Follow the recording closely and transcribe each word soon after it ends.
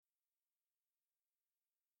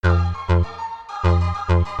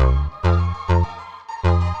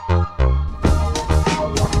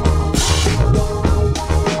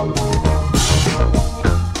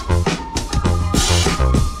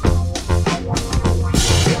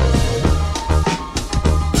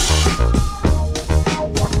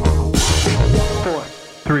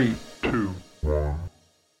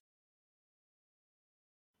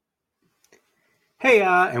Hey,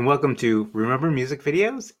 and welcome to Remember Music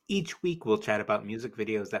Videos. Each week we'll chat about music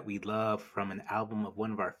videos that we love from an album of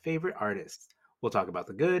one of our favorite artists. We'll talk about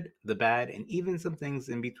the good, the bad, and even some things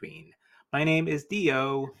in between. My name is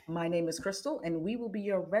Dio. My name is Crystal, and we will be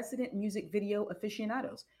your resident music video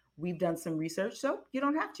aficionados. We've done some research, so you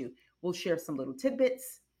don't have to. We'll share some little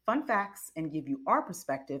tidbits, fun facts, and give you our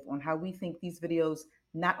perspective on how we think these videos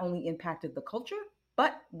not only impacted the culture,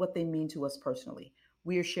 but what they mean to us personally.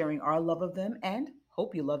 We are sharing our love of them and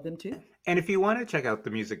hope you love them too. And if you want to check out the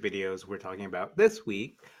music videos we're talking about this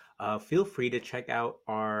week, feel free to check out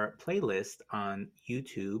our playlist on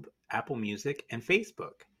YouTube, Apple Music, and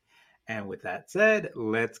Facebook. And with that said,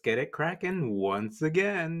 let's get it cracking once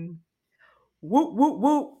again. Whoop, whoop,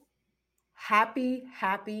 whoop. Happy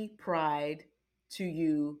Pride to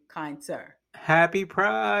you, kind sir. Happy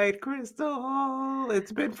Pride, Crystal!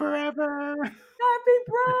 It's been forever! Happy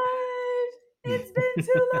Pride! It's been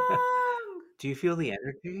too long. Do you feel the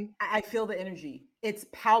energy? I feel the energy. It's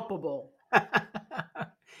palpable.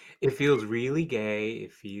 It feels really gay.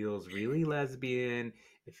 It feels really lesbian.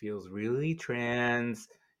 It feels really trans.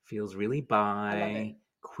 Feels really I love it. bi,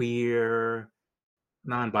 queer,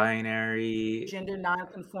 non-binary, Gender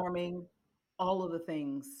non-conforming, all of the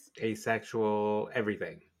things. asexual,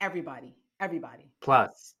 everything. Everybody.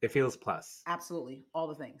 Plus, it feels plus. Absolutely, all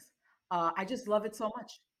the things. I just love it so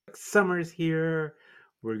much. Summer's here.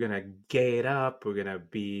 We're gonna gay it up. We're gonna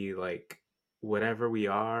be like whatever we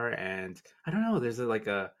are, and I don't know. There's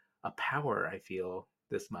a power I feel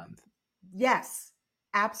this month. Yes,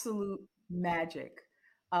 absolute magic.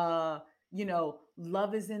 Uh,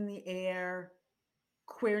 love is in the air,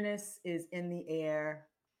 queerness is in the air.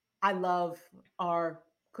 I love our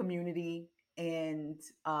community and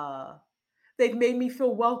they've made me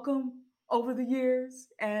feel welcome over the years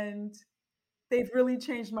and they've really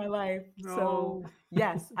changed my life. So, No,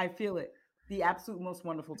 yes, I feel it. The absolute most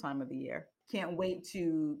wonderful time of the year. Can't wait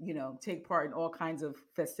to, take part in all kinds of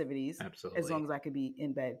festivities as long absolutely. as I could be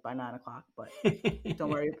in bed by 9 o'clock. But don't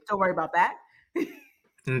worry about that.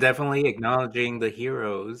 And definitely acknowledging the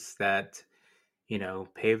heroes that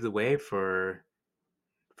paved the way for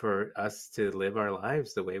us to live our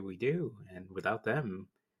lives the way we do, and without them,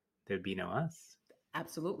 there'd be no us.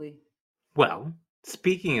 Absolutely. Well,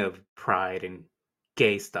 speaking of pride and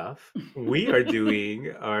gay stuff, we are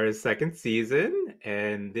doing our second season,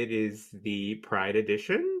 and it is the Pride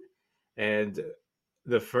edition. And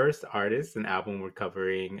the first artist and album we're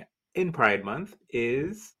covering in Pride Month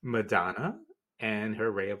is Madonna and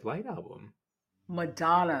her Ray of Light album.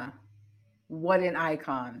 Madonna, what an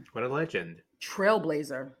icon. What a legend.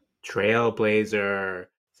 Trailblazer. Trailblazer,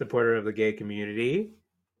 supporter of the gay community,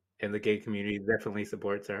 and the gay community definitely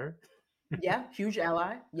supports her. Yeah, huge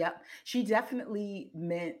ally. Yep. She definitely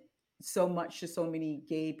meant so much to so many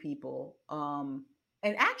gay people.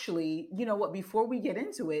 And actually, you know what, before we get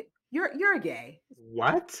into it, you're a gay.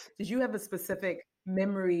 What? Did you have a specific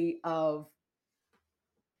memory of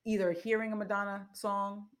either hearing a Madonna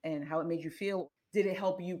song and how it made you feel? Did it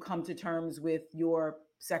help you come to terms with your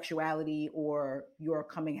sexuality or your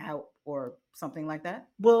coming out or something like that?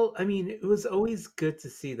 Well, I mean, it was always good to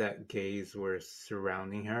see that gays were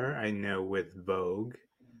surrounding her. I know with Vogue,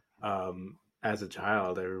 as a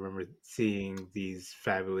child, I remember seeing these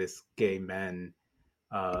fabulous gay men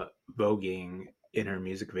voguing in her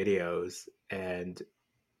music videos, and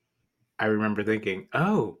I remember thinking,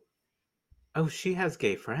 oh, she has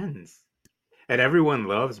gay friends, and everyone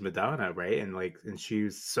loves Madonna, right? And she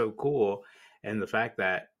was so cool, and the fact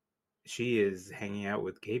that she is hanging out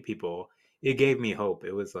with gay people, it gave me hope.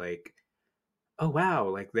 It was like, oh wow,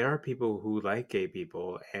 like there are people who like gay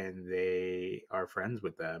people and they are friends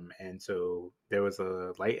with them, and so there was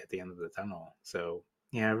a light at the end of the tunnel. So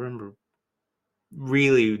yeah, I remember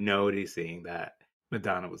really noticing that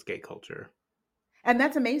Madonna was gay culture. And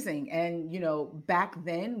that's amazing. And, back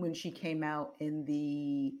then when she came out in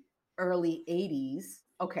the early 80s,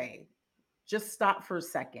 okay, just stop for a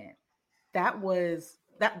second. That was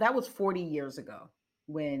 40 years ago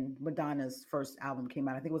when Madonna's first album came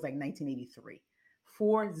out. I think it was like 1983.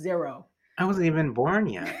 40. I wasn't even born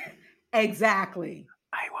yet. Exactly.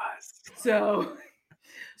 I was. So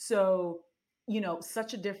so,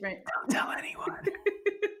 such a different Don't tell anyone.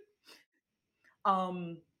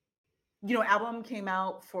 um album came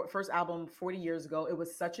out for first album 40 years ago. It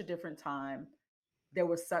was such a different time. There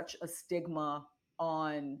was such a stigma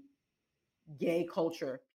on gay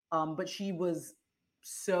culture. But she was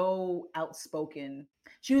so outspoken.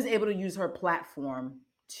 She was able to use her platform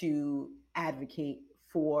to advocate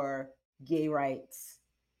for gay rights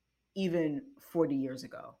even 40 years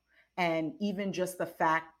ago. And even just the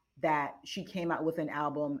fact that she came out with an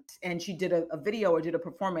album and she did a video or did a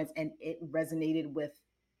performance and it resonated with,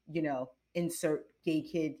 insert gay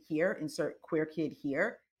kid here, insert queer kid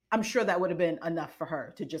here. I'm sure that would have been enough for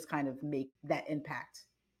her to just kind of make that impact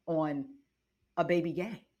on a baby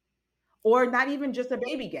gay, or not even just a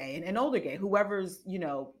baby gay, an older gay, whoever's,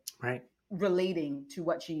 Right. relating to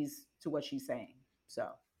what she's saying. So,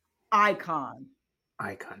 icon.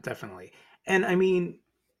 Icon, definitely. And I mean,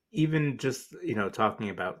 even just, talking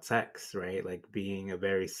about sex, right? Like being a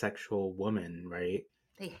very sexual woman, right?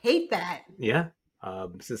 They hate that. Yeah.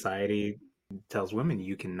 Society tells women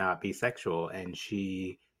you cannot be sexual, and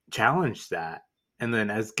she challenged that. And then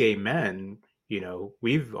as gay men,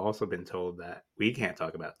 we've also been told that we can't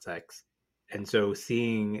talk about sex. And so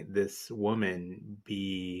seeing this woman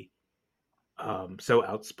be so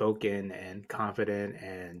outspoken and confident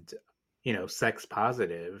and sex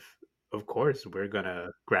positive, of course we're gonna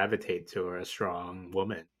gravitate to her, a strong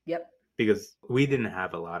woman, Yep. because we didn't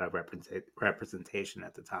have a lot of representation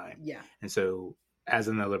at the time. Yeah. And so as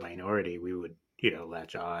another minority, we would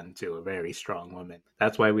latch on to a very strong woman.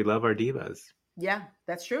 That's why we love our divas. Yeah,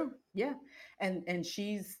 that's true. Yeah. And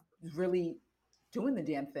she's really doing the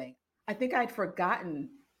damn thing. I think I'd forgotten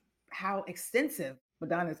how extensive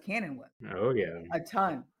Madonna's canon was. Oh yeah. A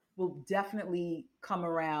ton. We'll definitely come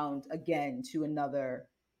around again to another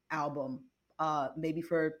album, maybe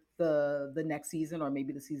for the next season or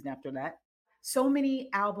maybe the season after that. So many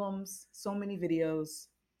albums, so many videos,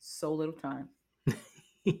 so little time.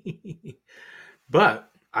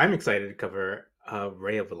 But I'm excited to cover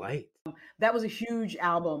Ray of Light. That was a huge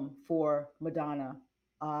album for Madonna.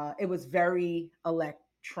 It was very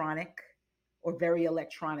electronic or very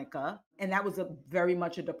electronica, and that was a very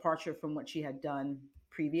much a departure from what she had done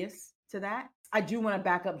previous to that. I do want to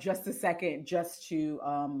back up just a second, just to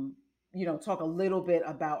talk a little bit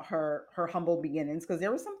about her humble beginnings, because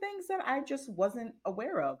there were some things that I just wasn't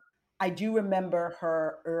aware of. I do remember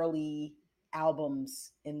her early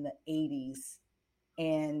albums in the 80s,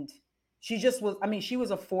 and she just was, I mean, she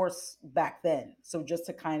was a force back then. So just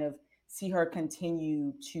to kind of see her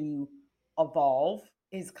continue to evolve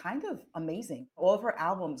is kind of amazing. All of her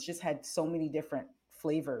albums just had so many different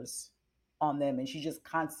flavors on them, and she just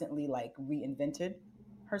constantly like reinvented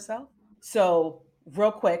herself. So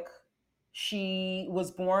real quick, she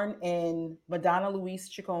was born in Madonna Louise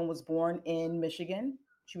Chacon was born in Michigan.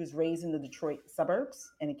 She was raised in the Detroit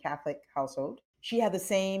suburbs in a Catholic household. She had the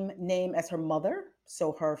same name as her mother,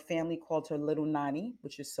 so her family called her Little Nani,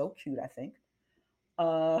 which is so cute, I think.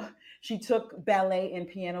 Uh, she took ballet and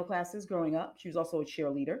piano classes growing up. She was also a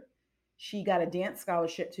cheerleader. She got a dance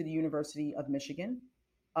scholarship to the University of Michigan.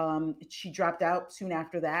 She dropped out soon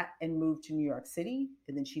after that and moved to New York City,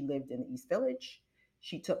 and then she lived in the East Village.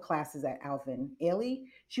 She took classes at Alvin Ailey.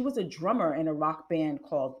 She was a drummer in a rock band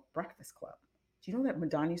called Breakfast Club. Do you know that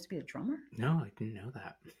Madonna used to be a drummer? No, I didn't know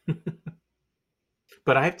that.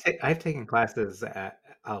 But I've taken classes at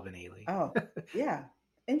Alvin Ailey. Oh, yeah.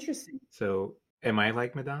 Interesting. So am I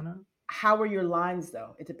like Madonna? How are your lines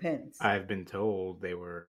though? It depends. I've been told they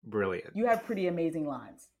were brilliant. You have pretty amazing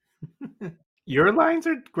lines. Your lines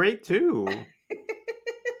are great too.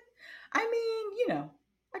 I mean,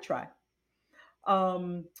 I try.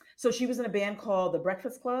 So she was in a band called the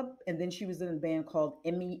Breakfast Club, and then she was in a band called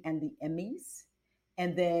Emmy and the Emmys.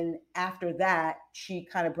 And then after that, she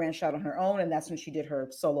kind of branched out on her own, and that's when she did her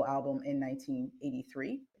solo album in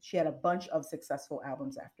 1983. She had a bunch of successful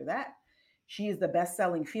albums after that. She is the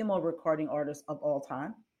best-selling female recording artist of all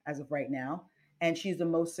time as of right now, and she's the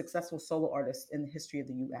most successful solo artist in the history of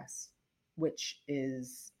the U.S., which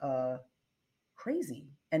is crazy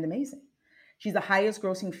and amazing. She's the highest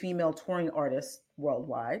grossing female touring artist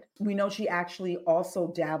worldwide. We know she actually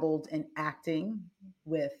also dabbled in acting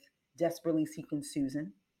with Desperately Seeking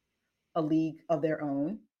Susan, A League of Their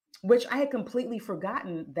Own, which I had completely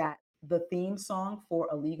forgotten that the theme song for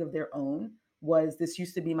A League of Their Own was This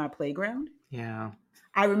Used to Be My Playground. Yeah.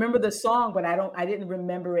 I remember the song, but I didn't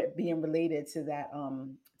remember it being related to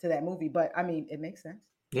that movie. But I mean, it makes sense.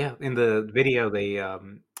 Yeah, in the video,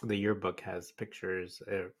 the yearbook has pictures.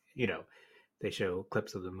 They show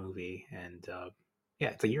clips of the movie, and yeah,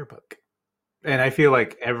 it's a yearbook. And I feel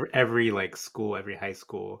like every like school, every high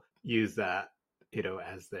school used that,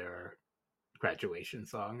 as their graduation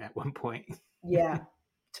song at one point. Yeah,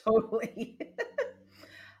 totally.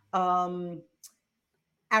 um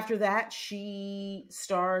After that, she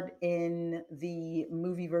starred in the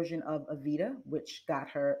movie version of Evita, which got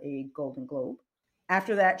her a Golden Globe.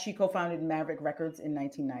 After that, she co founded Maverick Records in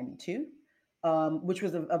 1992, which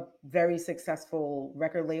was a very successful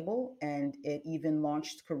record label. And it even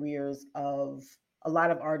launched careers of a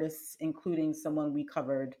lot of artists, including someone we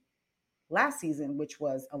covered last season, which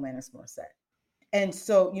was Alanis Morissette. And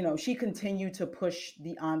so, she continued to push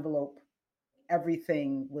the envelope.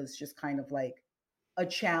 Everything was just kind of like a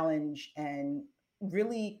challenge and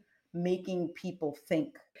really making people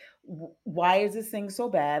think, why is this thing so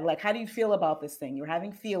bad? Like, how do you feel about this thing? You're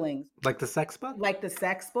having feelings, Like the sex book? like the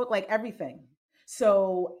sex book, like everything.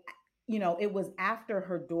 So, it was after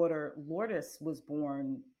her daughter Lourdes was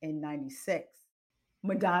born in 96.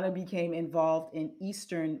 Madonna became involved in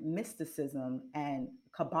Eastern mysticism and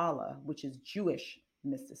Kabbalah, which is Jewish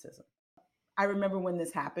mysticism. I remember when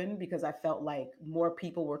this happened because I felt like more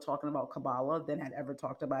people were talking about Kabbalah than had ever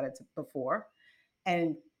talked about it before.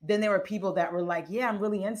 And then there were people that were like, yeah, I'm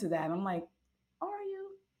really into that. And I'm like, are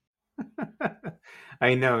you?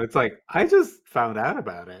 I know. It's like I just found out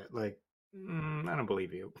about it. Like, I don't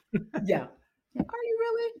believe you. Yeah. Yeah, are you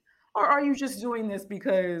really? Or are you just doing this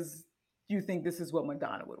because you think this is what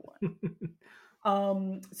Madonna would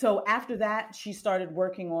want? So after that, she started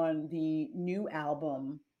working on the new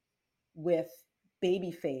album with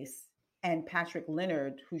Babyface and Patrick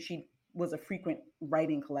Leonard, who she was a frequent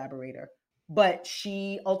writing collaborator. But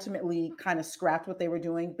she ultimately kind of scrapped what they were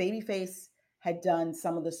doing. Babyface had done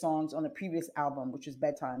some of the songs on the previous album, which is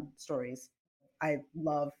Bedtime Stories. I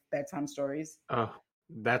love bedtime stories. Oh,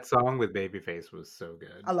 that song with Babyface was so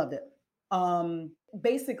I good. loved it.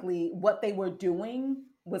 Basically, what they were doing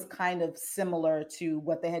was kind of similar to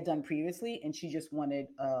what they had done previously, and she just wanted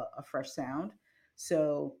a fresh sound.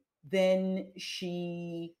 So then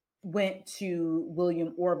she went to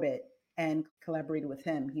William Orbit and collaborated with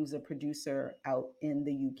him. He was a producer out in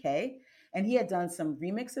the UK, and he had done some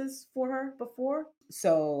remixes for her before.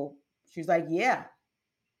 So she was like, "Yeah,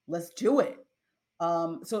 let's do it."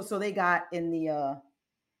 So they got in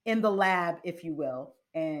the lab, if you will,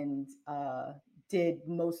 and did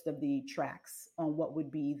most of the tracks on what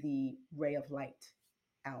would be the Ray of Light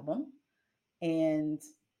album. And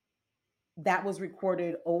that was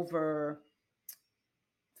recorded over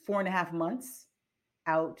 4.5 months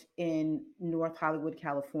out in North Hollywood,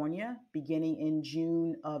 California, beginning in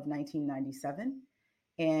June of 1997.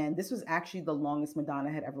 And this was actually the longest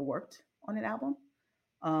Madonna had ever worked on an album.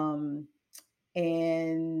 Um,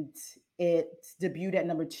 and it debuted at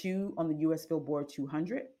number 2 on the US Billboard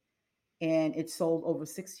 200, and it sold over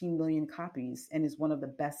 16 million copies and is one of the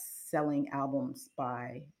best selling albums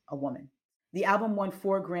by a woman. The album won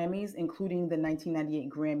 4 Grammys, including the 1998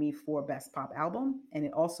 Grammy for Best Pop Album, and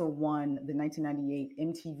it also won the 1998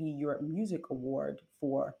 MTV Europe Music Award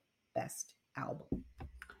for Best Album.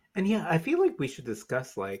 And yeah, I feel like we should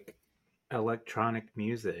discuss like electronic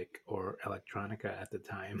music or electronica at the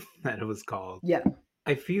time that it was called. Yeah.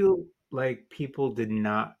 I feel like people did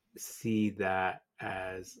not see that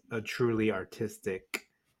as a truly artistic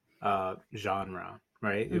genre,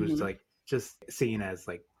 right? It was Hmm. like just seen as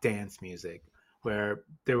like dance music where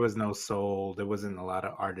there was no soul, there wasn't a lot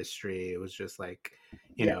of artistry. It was just like,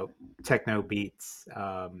 you Yeah. know, techno beats.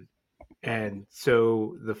 And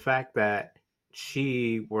so the fact that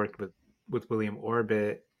she worked with William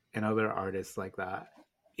Orbit and other artists like that,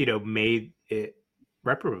 made it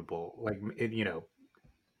reparable. Like it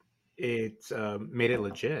made it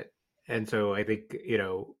legit. And so I think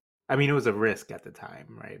I mean, it was a risk at the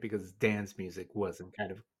time, right? Because dance music wasn't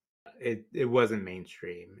kind of it wasn't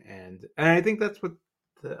mainstream, and I think that's what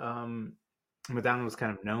the Madonna was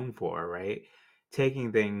kind of known for, right?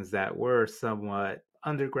 Taking things that were somewhat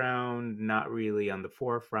underground, not really on the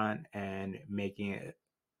forefront, and making it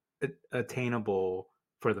attainable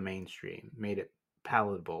for the mainstream, made it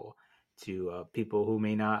palatable to people who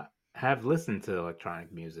may not have listened to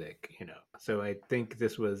electronic music. So I think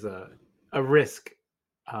this was a risk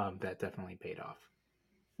that definitely paid off.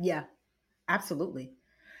 Yeah, absolutely.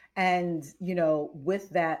 And, with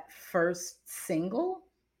that first single,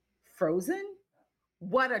 Frozen,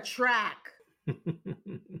 what a track.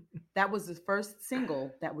 That was the first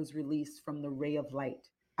single that was released from the Ray of Light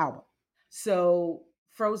album. So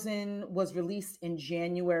Frozen was released in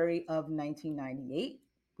January of 1998.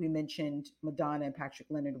 We mentioned Madonna and Patrick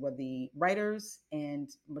Leonard were the writers, and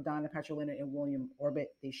Madonna, Patrick Leonard, and William Orbit,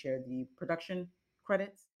 they shared the production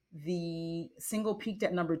credits. The single peaked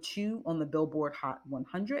at number 2 on the Billboard Hot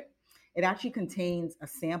 100. It actually contains a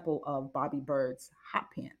sample of Bobby Bird's Hot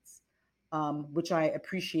Pants, which I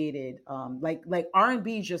appreciated. Like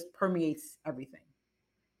R&B just permeates everything.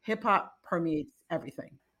 Hip hop permeates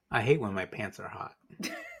everything. I hate when my pants are hot.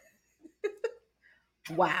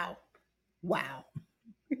 Wow. Wow.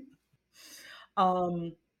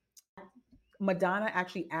 Um, Madonna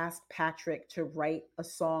actually asked Patrick to write a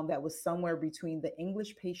song that was somewhere between The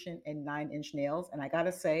English Patient and 9 Inch Nails. And I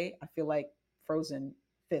gotta say, I feel like Frozen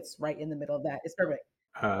fits right in the middle of that. It's perfect.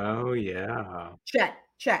 Oh, yeah. Check,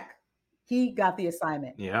 check. He got the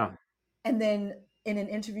assignment. Yeah. And then in an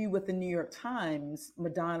interview with the New York Times,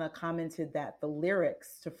 Madonna commented that the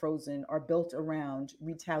lyrics to Frozen are built around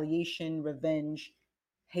retaliation, revenge,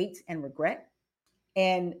 hate, and regret.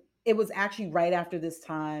 And it was actually right after this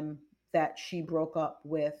time that she broke up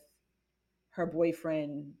with her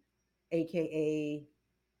boyfriend, AKA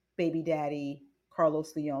baby daddy,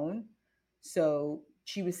 Carlos Leon. So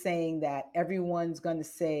she was saying that everyone's going to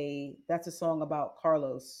say that's a song about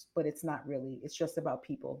Carlos, but it's not really. It's just about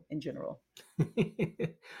people in general.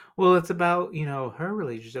 Well, it's about, her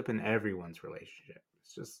relationship and everyone's relationship.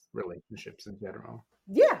 It's just relationships in general.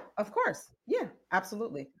 Yeah, of course. Yeah,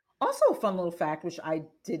 absolutely. Also, a fun little fact, which I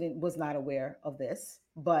didn't was not aware of this,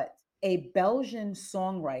 but a Belgian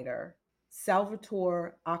songwriter,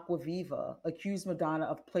 Salvatore Aquaviva, accused Madonna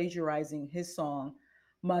of plagiarizing his song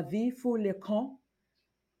 "Ma vie pour le con,"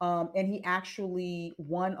 and he actually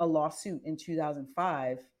won a lawsuit in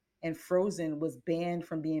 2005. And Frozen was banned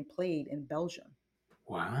from being played in Belgium.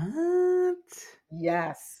 What?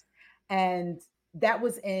 Yes. And that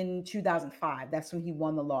was in 2005. That's when he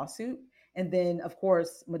won the lawsuit. And then, of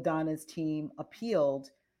course, Madonna's team appealed.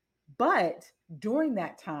 But during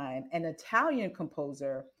that time, an Italian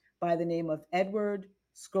composer by the name of Edward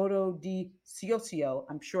Scoto di Ciosio,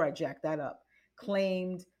 I'm sure I jacked that up,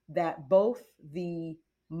 claimed that both the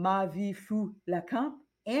Ma vie fut la camp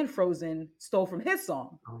and Frozen stole from his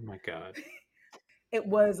song. Oh my god. It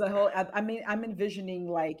was a whole, I mean, I'm envisioning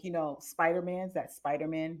like, Spider-Man's, that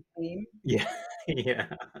Spider-Man theme. Yeah. Yeah.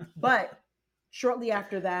 But shortly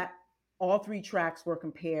after that, all three tracks were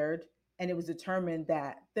compared and it was determined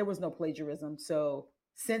that there was no plagiarism. So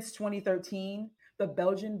since 2013, the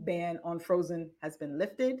Belgian ban on Frozen has been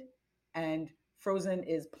lifted and Frozen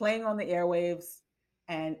is playing on the airwaves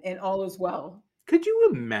and all is well. Could you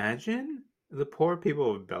imagine the poor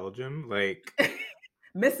people of Belgium? Like,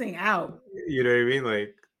 Missing out. you know what I mean?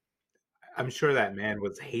 Like, I'm sure that man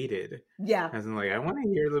was hated. Yeah, As in, like, I want to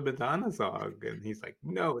hear the Madonna song. And he's like,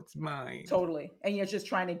 no, it's mine. totally. And you're just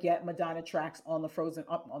trying to get Madonna tracks on the Frozen,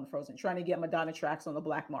 up on the Frozen, trying to get Madonna tracks on the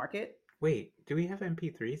black market. Wait, do we have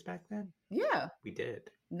MP3s back then? Yeah, We did.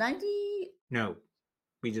 90 No,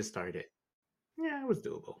 we just started. Yeah, it was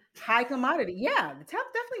doable. high commodity. Yeah, the top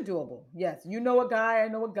definitely doable. Yes, you know a guy, I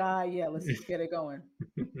know a guy. Yeah, let's get it going.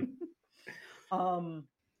 um,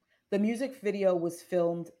 the music video was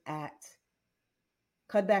filmed at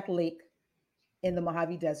Cudback Lake in the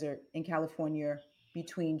Mojave Desert in California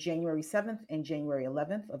between January 7th and January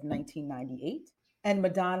 11th of 1998. And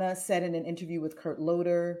Madonna said in an interview with Kurt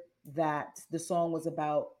Loder that the song was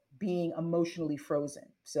about being emotionally frozen.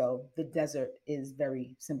 So the desert is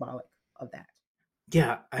very symbolic of that.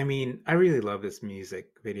 Yeah, I mean, I really love this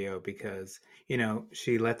music video because,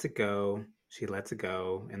 she lets it go,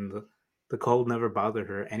 and the cold never bothered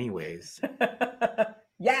her anyways.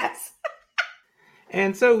 Yes.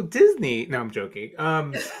 And so Disney, no, I'm joking.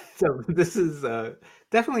 So this is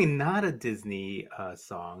definitely not a Disney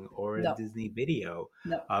song or a No, Disney video.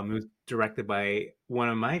 no. It was directed by one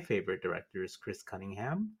of my favorite directors, Chris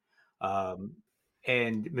Cunningham. Um,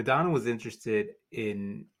 and Madonna was interested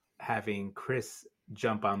in having Chris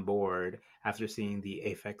jump on board after seeing the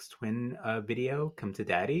Aphex Twin video, Come to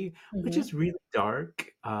Daddy, which Hmm. is really dark.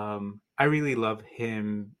 I really love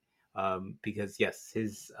him because yes,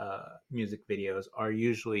 his music videos are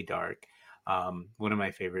usually dark. One of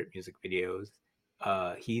my favorite music videos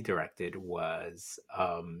he directed was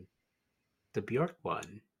the Bjork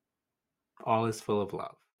one, "All Is Full of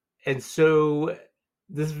Love," and so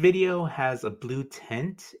this video has a blue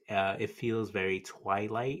tint. It feels very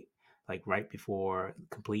twilight, like right before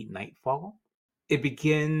complete nightfall. It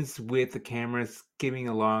begins with the camera skimming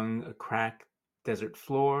along a cracked desert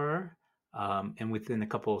floor, and within a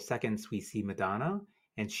couple of seconds, we see Madonna,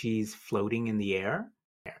 and she's floating in the air.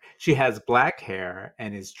 She has black hair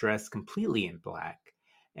and is dressed completely in black,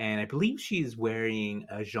 and I believe she's wearing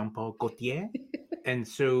a Jean Paul Gaultier. And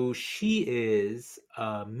so she is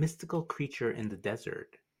a mystical creature in the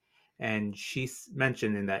desert. And she's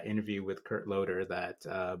mentioned in that interview with Kurt Loder that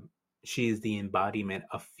she is the embodiment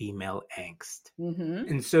of female angst. Hmm.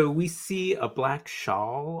 And so we see a black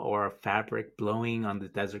shawl or a fabric blowing on the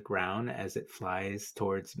desert ground as it flies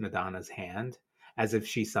towards Madonna's hand, as if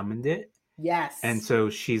she summoned it. And Yes. so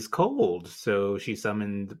she's cold, so she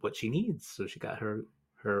summoned what she needs. So she got her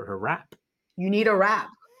wrap. You need a wrap.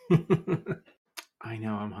 I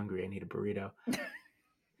know I'm hungry. I need a burrito.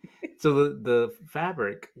 So the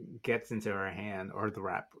fabric gets into her hand, or the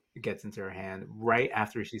wrap gets into her hand right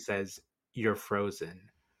after she says, "You're frozen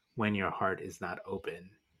when your heart is not open,"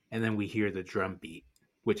 and then we hear the drum beat,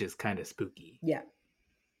 which is kind of spooky. Yeah.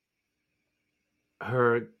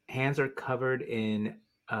 Her hands are covered in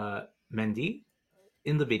mendi.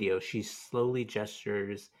 In the video, she slowly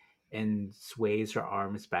gestures and sways her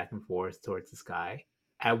arms back and forth towards the sky.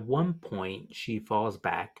 At one point, she falls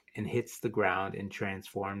back and hits the ground and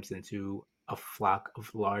transforms into a flock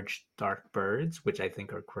of large dark birds, which I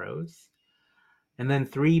think are crows. And then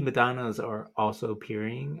three Madonnas are also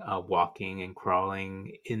appearing, walking and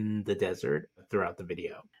crawling in the desert throughout the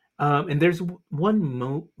video. And there's one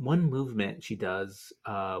movement she does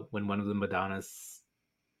when one of the Madonnas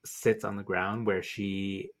sits on the ground where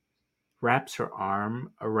she wraps her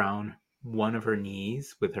arm around one of her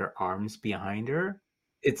knees with her arms behind her.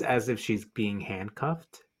 It's as if she's being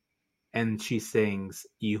handcuffed, and she sings,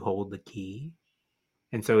 "You hold the key."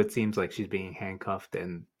 And so it seems like she's being handcuffed,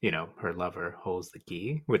 and her lover holds the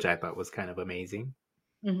key, which I thought was kind of amazing.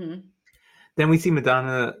 Mhm. Then we see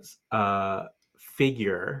Madonna's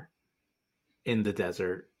figure in the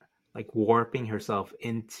desert, like warping herself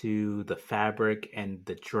into the fabric and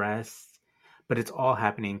the dress, but it's all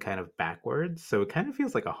happening kind of backwards. So it kind of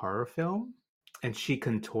feels like a horror film. And she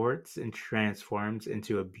contorts and transforms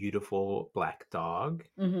into a beautiful black dog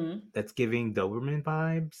Mhm. that's giving Doberman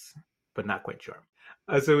vibes, but not quite sure.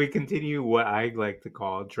 So we continue what I like to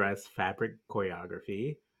call dress fabric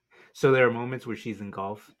choreography. So there are moments where she's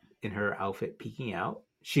engulfed in her outfit peeking out.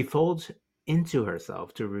 She folds into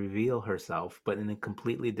herself to reveal herself, but in a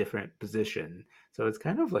completely different position. So it's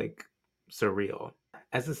kind of like surreal.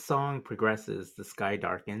 As the song progresses, the sky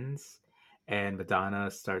darkens and Madonna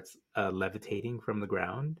starts levitating from the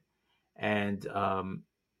ground. And and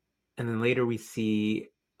then later we see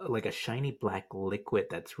like a shiny black liquid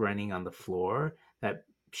that's running on the floor that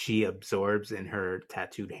she absorbs in her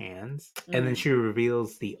tattooed hands. And then Mm. she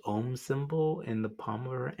reveals the Om symbol in the palm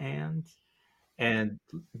of her hand. And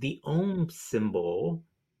the Om symbol,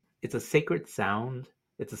 it's a sacred sound,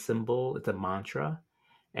 it's a symbol, it's a mantra.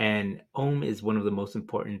 And Om is one of the most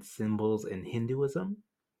important symbols in Hinduism.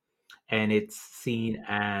 And it's seen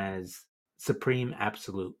as supreme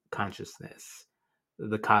absolute consciousness,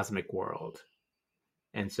 the cosmic world.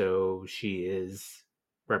 And so she is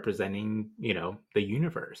representing, the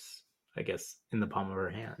universe, I guess, in the palm of her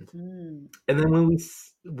hand. Mm. And then when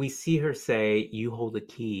we see her say, "You hold the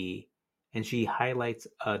key," and she highlights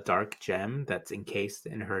a dark gem that's encased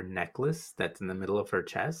in her necklace that's in the middle of her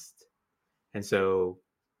chest. And so,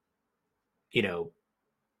 you know,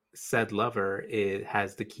 said lover, it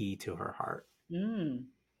has the key to her heart. Mm.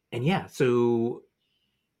 And yeah, so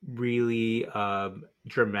really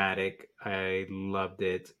dramatic. I loved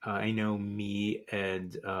it. I know me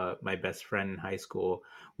and my best friend in high school,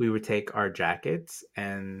 we would take our jackets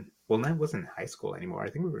and, well, that wasn't high school anymore. I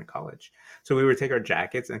think we were in college. So we would take our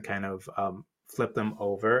jackets and kind of flip them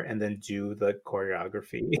over and then do the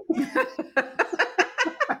choreography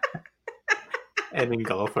and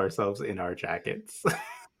engulf ourselves in our jackets.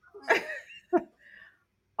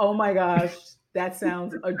 Oh my gosh, that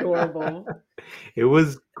sounds adorable. It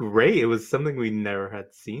was great. It was something we never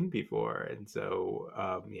had seen before. And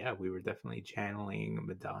so, yeah, we were definitely channeling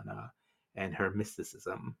Madonna and her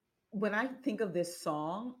mysticism. When I think of this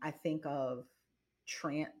song, I think of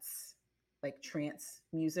trance, like trance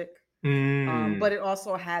music. Mm. But it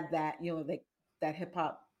also had that, like that hip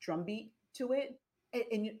hop drum beat to it.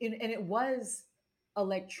 And it was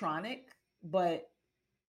electronic, but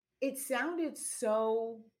it sounded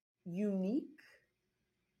so unique.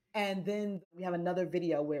 And then we have another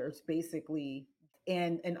video where it's basically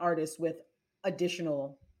an artist with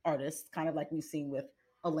additional artists, kind of like we've seen with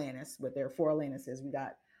Alanis, with their four Alanises. We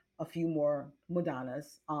got a few more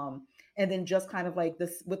Madonnas. And then just kind of like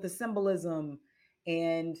this with the symbolism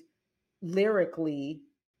and lyrically,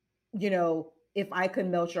 if I could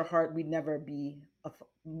melt your heart, we'd never be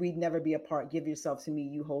apart. Give yourself to me,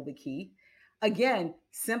 you hold the key. Again,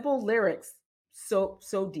 simple lyrics,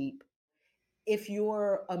 so deep. If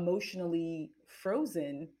you're emotionally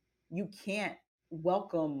frozen, you can't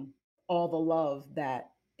welcome all the love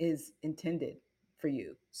that is intended for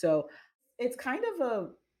you. So it's kind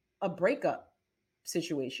of a breakup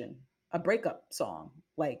situation, a breakup song.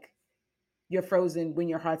 Like you're frozen when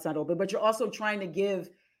your heart's not open, but you're also trying to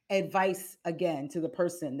give advice again to the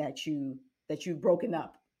person that you've broken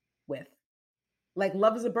up with. Like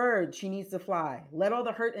love is a bird, she needs to fly. Let all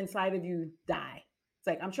the hurt inside of you die. It's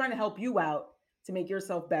like I'm trying to help you out to make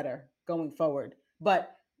yourself better going forward.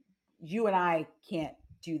 But you and I can't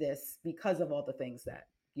do this because of all the things that,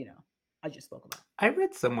 I just spoke about. I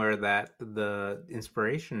read somewhere that the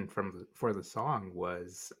inspiration for the song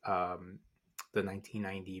was the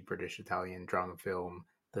 1990 British Italian drama film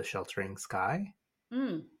The Sheltering Sky.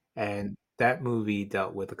 Mm. And that movie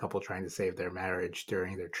dealt with a couple trying to save their marriage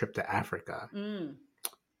during their trip to Africa. Mm.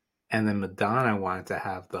 And then Madonna wanted to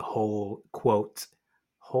have the whole, quote,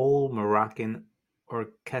 whole Moroccan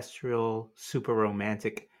orchestral, super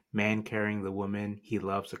romantic man carrying the woman he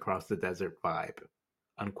loves across the desert vibe,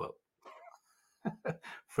 unquote,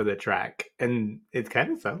 for the track. And it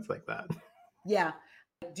kind of sounds like that. Yeah.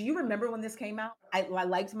 Do you remember when this came out? I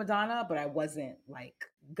liked Madonna, but I wasn't like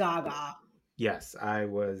gaga. Yes, I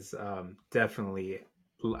was definitely,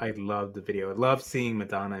 I loved the video. I love seeing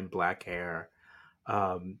Madonna in black hair.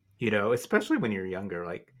 Especially when you're younger,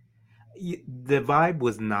 like the vibe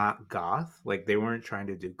was not goth. Like they weren't trying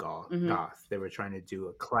to do goth. Hmm. Goth. They were trying to do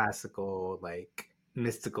a classical, like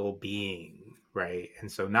mystical being, right?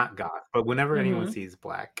 And so not goth. But whenever anyone Hmm. sees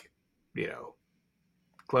black, you know,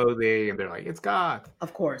 clothing, and they're like, it's goth.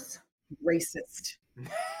 Of course. Racist.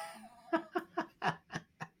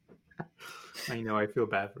 I know. I feel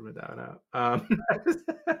bad for Madonna.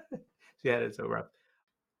 She had it so rough,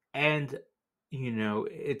 and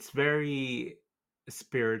it's very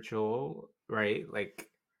spiritual, right? Like,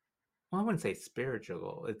 well, I wouldn't say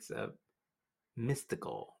spiritual. It's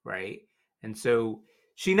mystical, right? And so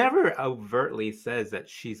she never overtly says that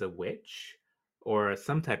she's a witch or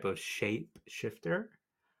some type of shape shifter.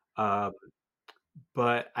 Um,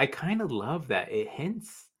 but I kind of love that it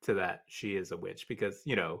hints to that she is a witch because,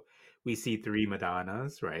 we see three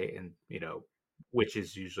Madonnas, right? And,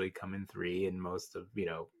 witches usually come in three in most of,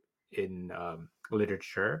 in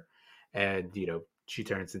literature. And, she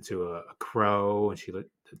turns into a crow and she looked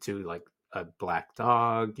to like a black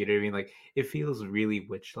dog, you know what I mean? Like it feels really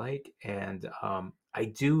witch like. And I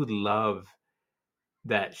do love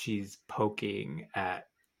that she's poking at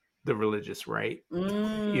the religious right. You know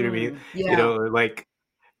what I mean? Mm. You Yeah. know, like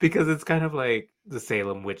because it's kind of like the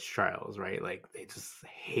Salem witch trials, right? Like they just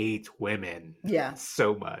hate women Yeah.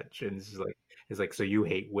 so much, and it's like so you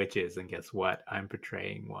hate witches, and guess what? I'm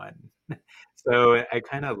portraying one. So I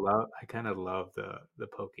kind of love the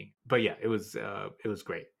poking, but yeah, it was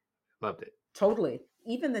great, loved it. Totally.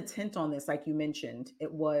 Even the tint on this, like you mentioned,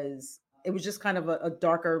 it was just kind of a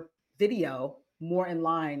darker video, more in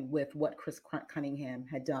line with what Chris Cunningham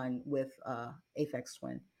had done with Aphex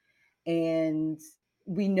Twin. And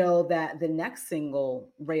we know that the next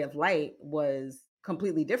single, Ray of Light, was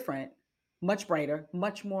completely different, much brighter,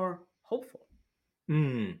 much more hopeful.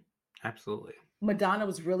 Mm, absolutely. Madonna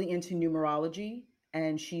was really into numerology,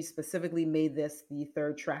 and she specifically made this the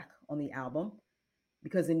third track on the album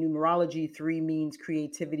because in numerology, three means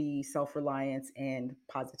creativity, self reliance, and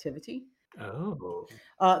positivity. Oh,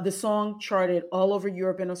 The song charted all over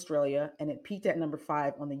Europe and Australia, and it peaked at number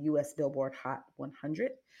 5 on the US Billboard Hot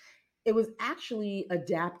 100. It was actually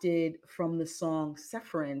adapted from the song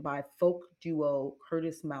Sephirin by folk duo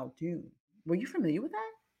Curtis Muldoon. Were you familiar with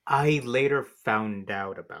that? I later found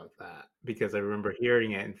out about that because I remember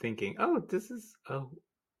hearing it and thinking, oh,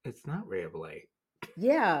 it's not Ray of Light.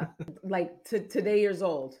 Yeah, like today years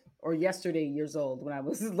old or yesterday years old when I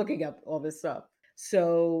was looking up all this stuff.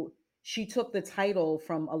 So she took the title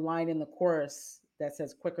from a line in the chorus that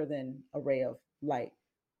says quicker than a ray of light.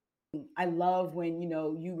 I love when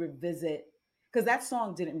you revisit because that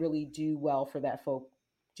song didn't really do well for that folk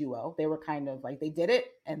duo. They were kind of like they did it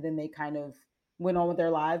and then they kind of went on with their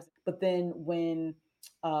lives. But then when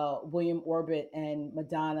William Orbit and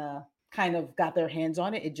Madonna kind of got their hands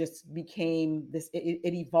on it, it just became this.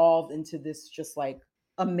 It evolved into this just like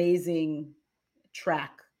amazing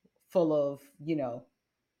track full of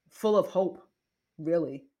full of hope,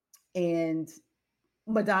 really. And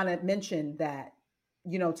Madonna mentioned that,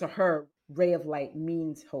 to her, Ray of Light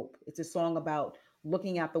means hope. It's a song about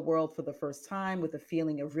looking at the world for the first time with a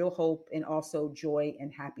feeling of real hope and also joy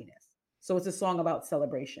and happiness. So it's a song about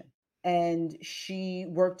celebration. And she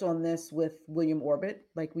worked on this with William Orbit,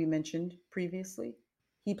 like we mentioned previously.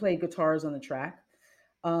 He played guitars on the track.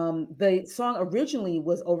 The song originally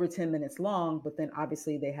was over 10 minutes long, but then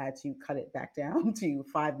obviously they had to cut it back down to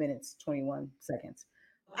 5 minutes, 21 seconds.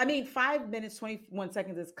 I mean, 5 minutes, 21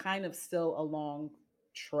 seconds is kind of still a long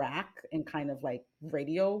track in kind of like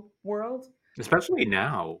radio world, Especially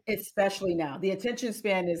now, especially now. The attention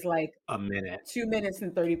span is like a minute. 2 minutes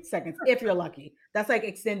and 30 seconds, if you're lucky. That's like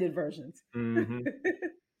extended versions. Hmm.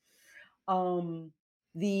 um,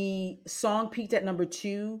 the song peaked at number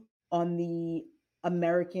 2 on the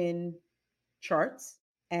American charts.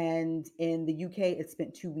 And in the UK, it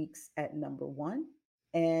spent 2 weeks at number 1.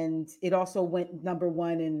 And it also went number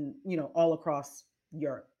 1 in, all across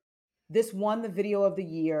Europe. This won the video of the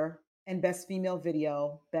year and best female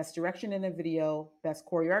video, best direction in a video, best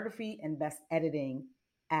choreography, and best editing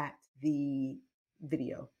at the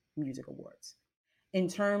Video Music Awards. In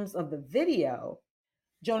terms of the video,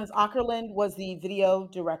 Jonas Ackerland was the video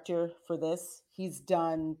director for this. He's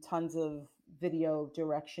done tons of video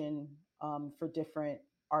direction for different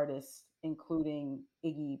artists, including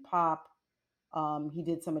Iggy Pop. He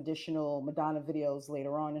did some additional Madonna videos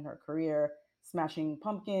later on in her career, Smashing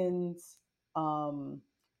Pumpkins, um,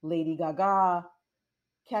 Lady Gaga,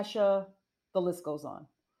 Kesha, the list goes on.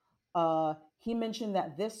 He mentioned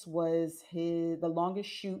that this was the longest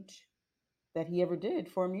shoot that he ever did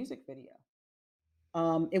for a music video.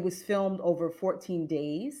 It was filmed over 14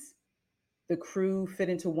 days. The crew fit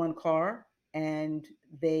into one car and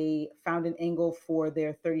they found an angle for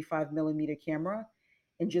their 35 millimeter camera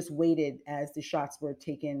and just waited as the shots were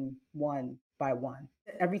taken one by one.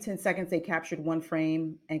 Every 10 seconds, they captured one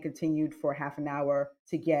frame and continued for half an hour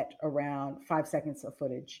to get around 5 seconds of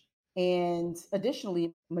footage. And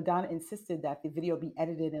additionally, Madonna insisted that the video be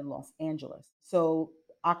edited in Los Angeles. So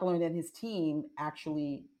Ackland and his team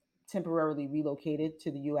actually temporarily relocated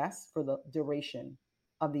to the US for the duration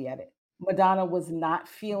of the edit. Madonna was not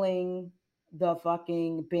feeling the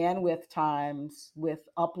fucking bandwidth times with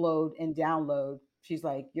upload and download. She's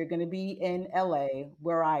like, you're going to be in LA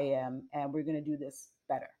where I am, and we're going to do this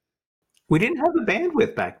better. We didn't have the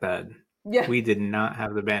bandwidth back then. Yeah. We did not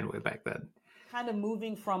have the bandwidth back then. Kind of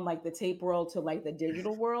moving from like the tape world to like the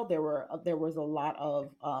digital world, there was a lot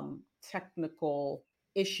of technical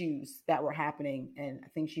issues that were happening, and I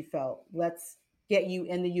think she felt, let's get you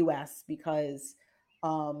in the US because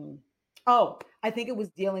um oh, I think it was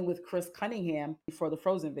dealing with Chris Cunningham for the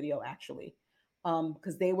Frozen video actually,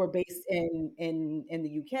 because they were based in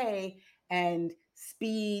the UK, and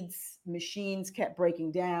speeds machines kept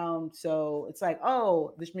breaking down, so it's like,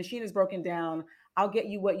 oh, this machine is broken down, I'll get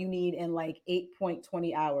you what you need in like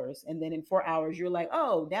 8.20 hours. And then in 4 hours, you're like,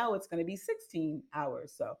 oh, now it's going to be 16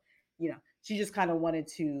 hours. So, she just kind of wanted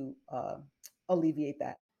to alleviate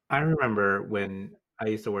that. I remember when I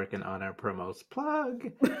used to work in On Air Promos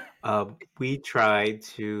Plug, we tried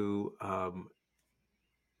to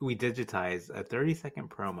we digitized a 30-second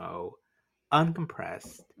promo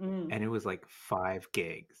uncompressed, Mm, and it was like 5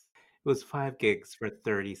 gigs. It was 5 gigs for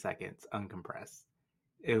 30 seconds uncompressed.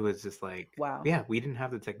 It was just like, wow. yeah, we didn't have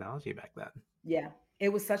the technology back then. Yeah. It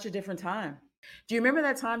was such a different time. Do you remember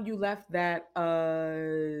that time you left that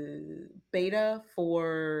beta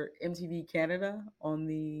for MTV Canada on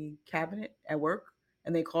the cabinet at work?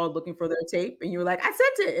 And they called looking for their tape, and you were like, I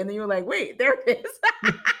sent it. And then you were like, wait, there it is.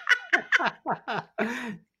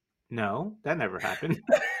 No, that never happened.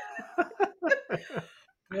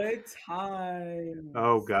 Good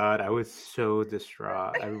Oh times. God, I was so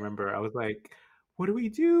distraught. I remember I was like, "What do we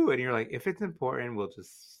do?" And you're like, "If it's important, we'll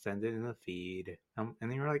just send it in the feed." And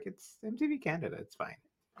then you're like, "It's MTV Canada. It's fine."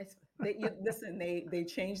 Listen, they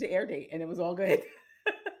changed the air date and it was all good.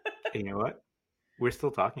 And you know what? We're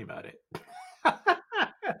still talking about it.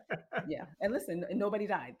 Yeah, and listen, nobody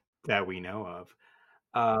died. That we know of.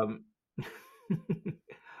 Um,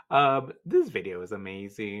 this video is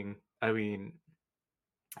amazing. I mean,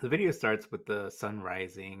 the video starts with the sun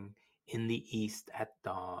rising in the east at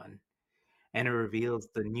dawn, and it reveals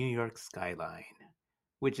the New York skyline,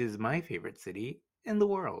 which is my favorite city in the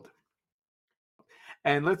world.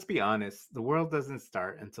 And let's be honest, the world doesn't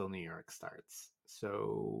start until New York starts.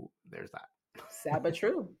 So there's that. Sad but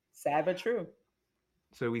true. Sad but true.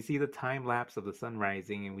 So we see the time lapse of the sun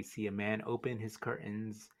rising, and we see a man open his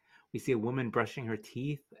curtains. We see a woman brushing her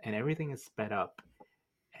teeth, and everything is sped up.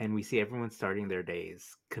 And we see everyone starting their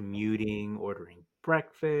days, commuting, ordering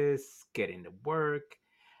breakfast, getting to work,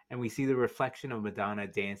 and we see the reflection of Madonna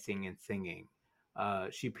dancing and singing.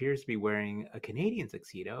 She appears to be wearing a Canadian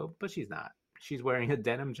tuxedo, but she's not. She's wearing a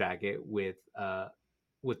denim jacket with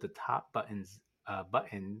the top buttons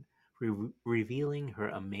button revealing her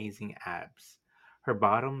amazing abs. Her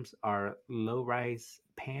bottoms are low-rise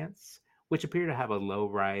pants, which appear to have a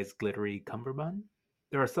low-rise glittery cummerbund.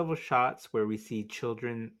 There are several shots where we see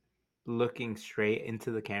children looking straight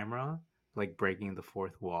into the camera, like breaking the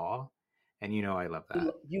fourth wall. And you know I love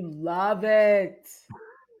that. You love it.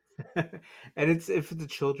 And it's if the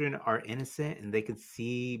children are innocent and they can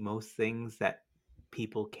see most things that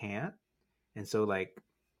people can't. And so like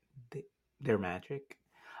they, they're magic.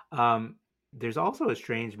 Um there's also a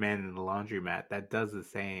strange man in the laundromat that does the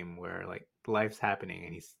same where like life's happening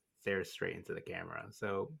and he stares straight into the camera.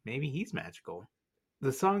 So maybe he's magical.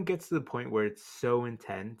 The song gets to the point where it's so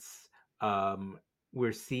intense. Um,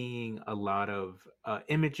 we're seeing a lot of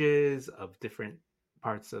images of different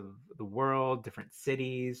parts of the world, different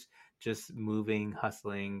cities, just moving,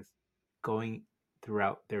 hustling, going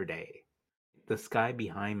throughout their day. The sky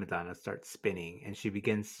behind Madonna starts spinning and she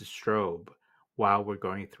begins to strobe while we're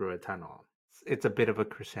going through a tunnel. it's a bit of a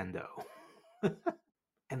crescendo.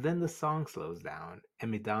 And then the song slows down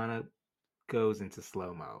and Madonna goes into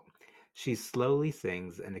slow-mo. She slowly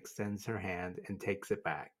sings and extends her hand and takes it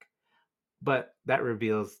back. But that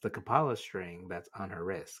reveals the Kapala string that's on her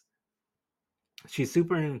wrist. She's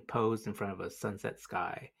superimposed in front of a sunset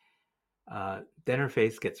sky. Then her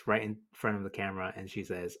face gets right in front of the camera and she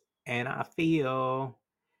says, "And I feel,"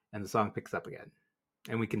 and the song picks up again.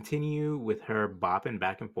 And we continue with her bopping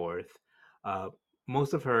back and forth. Uh,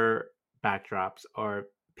 Most of her backdrops are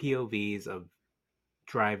POVs of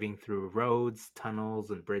driving through roads, tunnels,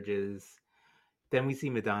 and bridges. Then we see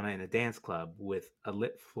Madonna in a dance club with a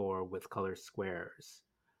lit floor with colored squares,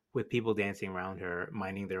 with people dancing around her,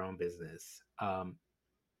 minding their own business.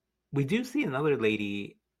 We do see another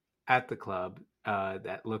lady at the club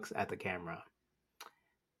that looks at the camera.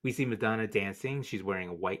 We see Madonna dancing. She's wearing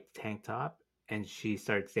a white tank top and she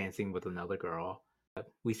starts dancing with another girl.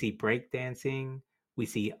 We see break dancing. We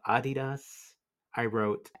see Adidas. I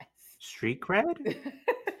wrote street cred because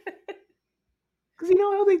you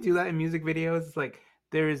know how they do that in music videos. It's like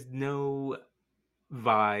there is no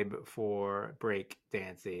vibe for break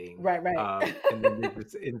dancing, Right, right. and then they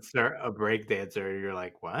just insert a break dancer. You're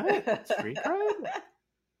like, what? Street cred?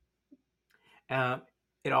 Um,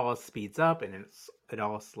 it all speeds up and it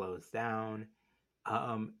all slows down.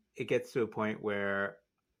 It gets to a point where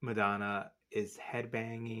Madonna is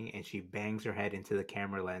headbanging and she bangs her head into the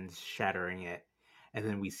camera lens, shattering it. And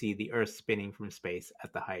then we see the Earth spinning from space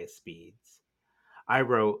at the highest speeds. I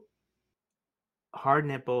wrote hard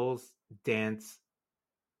nipples, dance,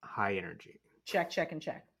 high energy. Check, check, and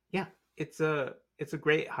check. Yeah, it's a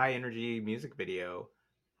great high energy music video.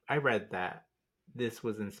 I read that this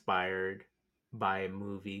was inspired by a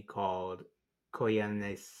movie called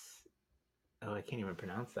Koyanis. Oh, I can't even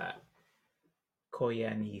pronounce that.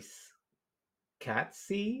 Koyanis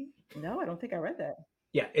Katsi. No, I don't think I read that.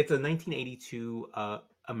 Yeah, it's a 1982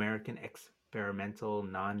 American experimental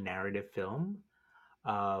non-narrative film,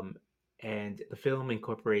 um, and the film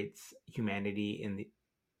incorporates humanity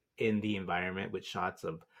in the environment with shots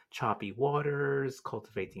of choppy waters,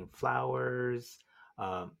 cultivating flowers,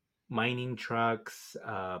 um, mining trucks,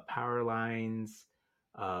 power lines,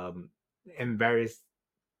 um, and various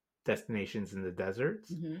destinations in the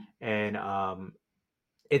deserts. Hmm. And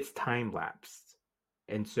it's time lapsed.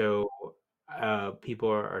 And so people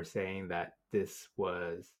are saying that this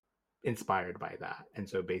was inspired by that. And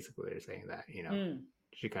so basically they're saying that, Mm.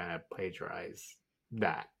 she kind of plagiarized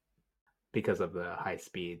that because of the high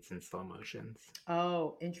speeds and slow motions.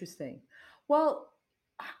 Oh, interesting. Well,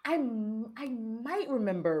 I might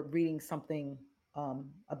remember reading something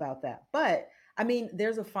about that, but I mean,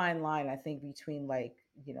 there's a fine line I think between like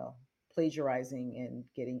plagiarizing and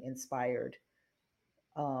getting inspired.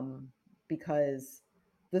 Um, because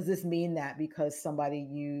does this mean that because somebody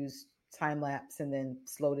used time lapse and then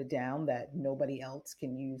slowed it down, that nobody else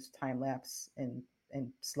can use time lapse and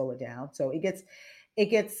slow it down? So it gets it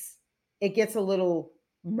gets a little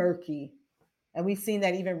murky, and we've seen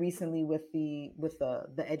that even recently with the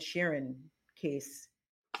Ed Sheeran case.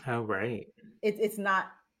 Oh, right. It's not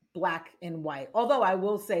black and white. Although I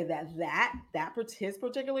will say that his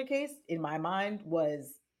particular case in my mind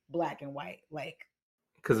was black and white. Like,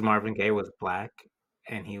 Because Marvin Gaye was black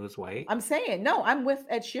and he was white. I'm saying, no, I'm with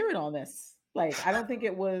Ed Sheeran on this. Like, I don't think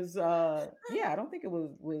it was I don't think it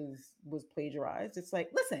was plagiarized. It's like,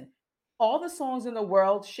 listen, all the songs in the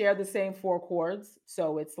world share the same four chords,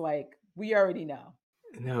 so it's like we already know.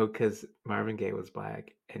 No, because Marvin Gaye was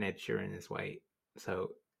black and Ed Sheeran is white.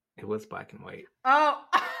 So it was black and white. Oh,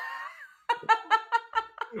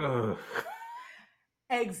 Ugh.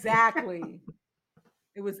 exactly.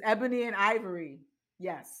 It was Ebony and Ivory.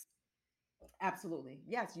 Yes, absolutely.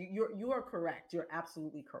 Yes, you are correct. You're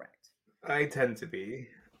absolutely correct. I tend to be.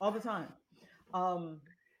 All the time. Um,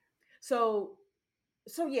 so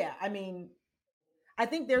yeah, I mean, I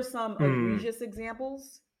think there's some Hmm. egregious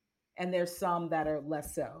examples and there's some that are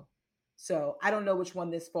less so. So I don't know which one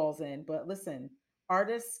this falls in, but listen,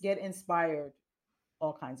 artists get inspired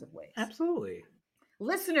all kinds of ways. Absolutely.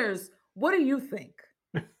 Listeners, what do you think?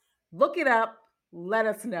 Look it up, let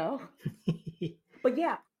us know. But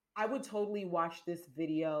yeah, I would totally watch this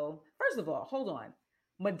video. First of all, hold on.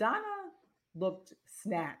 Madonna looked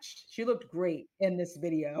snatched. She looked great in this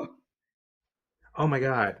video. Oh my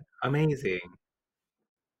god, amazing.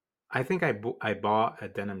 I think I bought a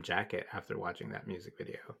denim jacket after watching that music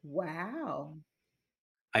video. Wow.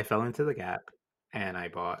 I fell into the gap and I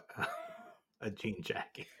bought a jean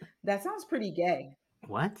jacket. That sounds pretty gay.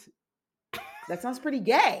 What? That sounds pretty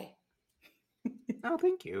gay. Oh,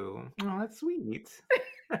 thank you. Oh, that's sweet.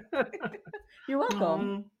 You're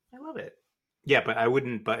welcome. Oh, I love it. Yeah, but I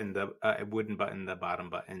wouldn't button the bottom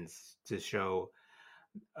buttons to show.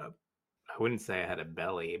 Uh, I wouldn't say I had a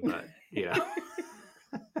belly, but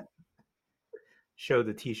show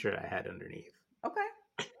the t-shirt I had underneath.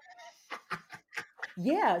 Okay.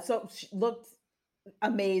 Yeah, so she looked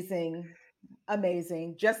amazing,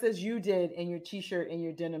 amazing, just as you did in your t-shirt and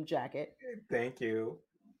your denim jacket. Thank you.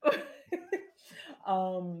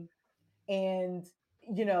 um, and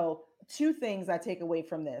two things I take away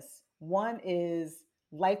from this. One is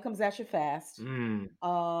life comes at you fast, Mm.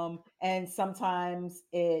 and sometimes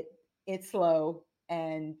it's slow,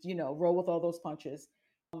 and roll with all those punches.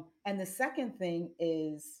 And the second thing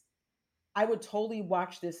is, I would totally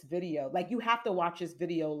watch this video. Like, you have to watch this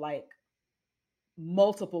video like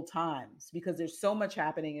multiple times because there's so much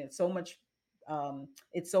happening and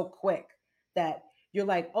it's so quick that you're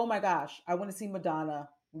like, oh my gosh, I want to see Madonna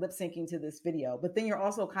lip syncing to this video. But then you're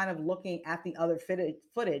also kind of looking at the other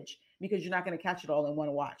footage because you're not going to catch it all in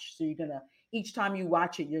one watch. So you're going to, each time you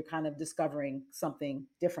watch it, you're kind of discovering something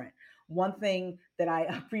different. One thing that I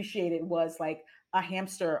appreciated was like a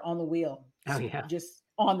hamster on the wheel, Oh yeah. just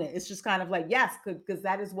on it. It's just kind of like, yes, because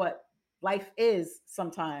that is what life is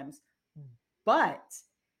sometimes, but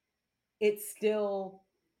it's still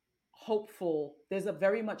hopeful. There's a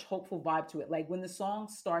very much hopeful vibe to it. Like when the song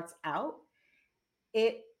starts out,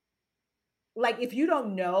 it, like, if you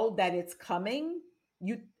don't know that it's coming,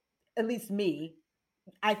 you, at least me,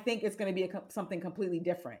 I think it's going to be something completely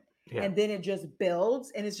different. Yeah. And then it just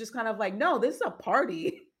builds and it's just kind of like, no, this is a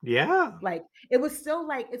party. Yeah. Like it was still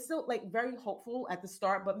like, it's still like very hopeful at the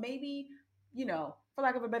start, but maybe, for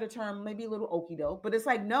lack of a better term, maybe a little okey doke. But it's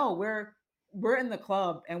like, no, we're in the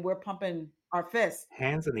club and we're pumping our fists,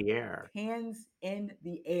 Hands in the air. hands in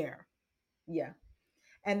the air. Yeah.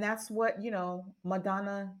 And that's what,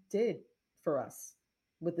 Madonna did for us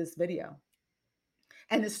with this video.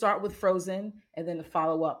 And to start with Frozen and then to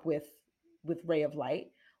follow up with Ray of Light,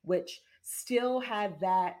 which still had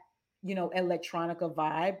that, electronica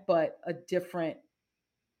vibe, but a different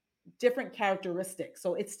characteristics.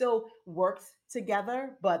 So it still worked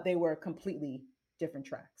together, but they were completely different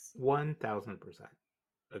tracks. 1000%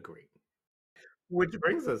 agree. Which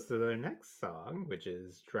brings us to the next song, which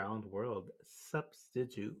is Drowned World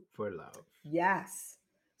Substitute for Love. Yes.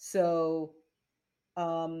 So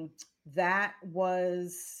um that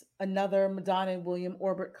was another Madonna and William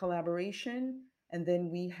Orbit collaboration. And then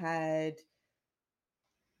we had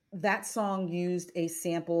that song used a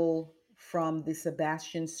sample from the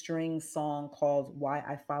Sebastian String song called Why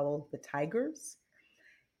I Follow the Tigers.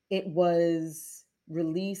 It was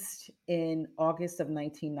released in August of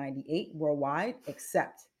 1998 worldwide,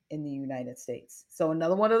 except in the United States. So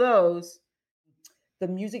another one of those. The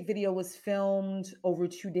music video was filmed over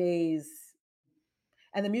 2 days,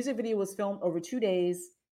 and the music video was filmed over 2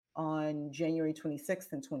 days on January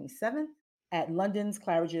 26th and 27th at London's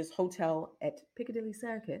Claridge's Hotel at Piccadilly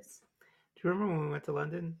Circus. Do you remember when we went to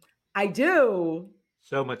London? I do.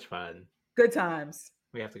 So much fun. Good times.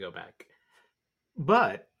 We have to go back.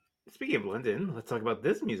 But speaking of London, let's talk about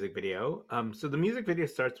this music video. So the music video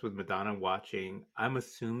starts with Madonna watching, I'm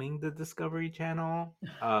assuming, the Discovery Channel.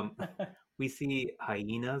 We see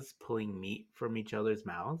hyenas pulling meat from each other's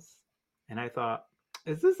mouths. And I thought,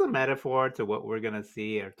 is this a metaphor to what we're going to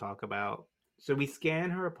see or talk about? So we scan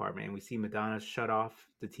her apartment and we see Madonna shut off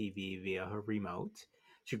the TV via her remote.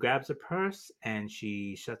 She grabs a purse and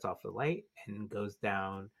she shuts off the light and goes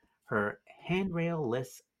down her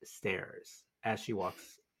handrail-less stairs as she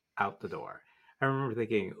walks out the door. I remember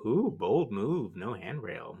thinking, ooh, bold move, no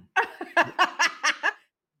handrail.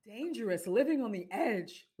 Dangerous, living on the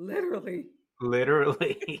edge, literally.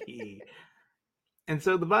 Literally. And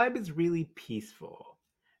so the vibe is really peaceful.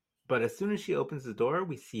 But as soon as she opens the door,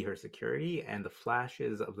 we see her security and the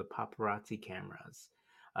flashes of the paparazzi cameras.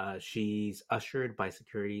 She's ushered by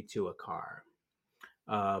security to a car.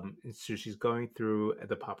 So she's going through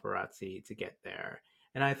the paparazzi to get there.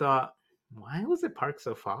 And I thought, why was it parked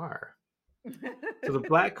so far? So the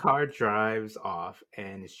black car drives off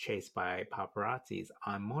and is chased by paparazzis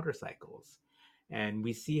on motorcycles. And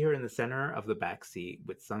we see her in the center of the back seat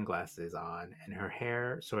with sunglasses on and her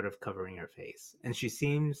hair sort of covering her face. And she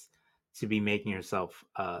seems to be making herself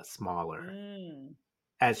smaller Mm.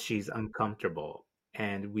 as she's uncomfortable.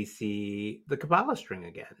 And we see the Kabbalah string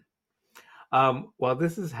again. While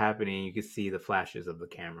this is happening, you can see the flashes of the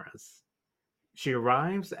cameras. She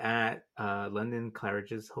arrives at London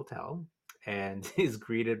Claridge's hotel and is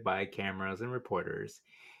greeted by cameras and reporters.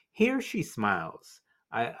 Here she smiles.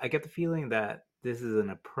 I get the feeling that this is an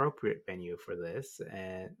appropriate venue for this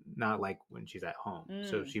and not like when she's at home.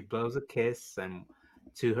 So Mm. she blows a kiss and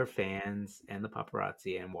to her fans and the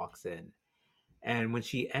paparazzi and walks in. And when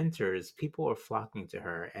she enters, people are flocking to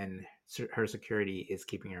her, and her security is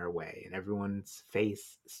keeping her away, and everyone's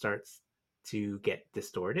face starts to get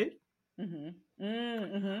distorted. Mhm.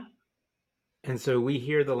 Mhm. And so we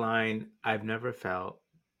hear the line, "I've never felt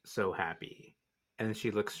so happy." And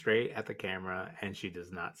she looks straight at the camera and she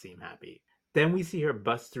does not seem happy. Then we see her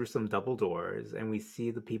bust through some double doors and we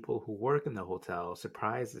see the people who work in the hotel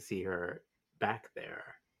surprised to see her back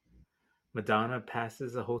there. Madonna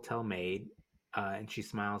passes a hotel maid and she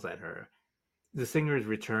smiles at her. The singers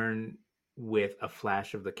return with a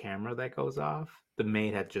flash of the camera that goes off. The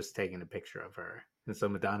maid had just taken a picture of her. And so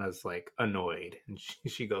Madonna's like annoyed and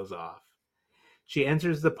she goes off. She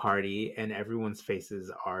enters the party and everyone's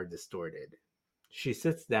faces are distorted. She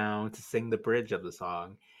sits down to sing the bridge of the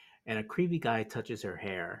song, and a creepy guy touches her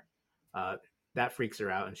hair. Uh, that freaks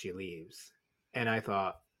her out and she leaves. And I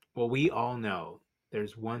thought, well, we all know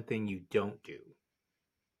there's one thing you don't do,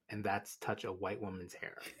 and that's touch a white woman's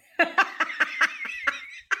hair.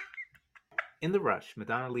 In the rush,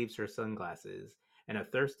 Madonna leaves her sunglasses, and a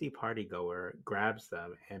thirsty party goer grabs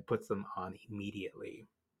them and puts them on immediately.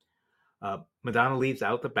 Madonna leaves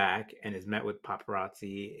out the back and is met with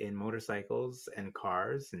paparazzi in motorcycles and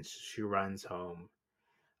cars, and she runs home.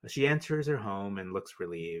 She enters her home and looks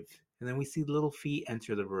relieved. And then we see little feet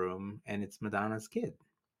enter the room, and it's Madonna's kid.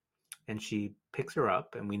 And she picks her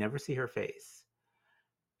up, and we never see her face.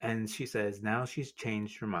 And she says, now she's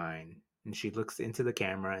changed her mind. And she looks into the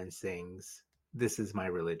camera and sings, "This is my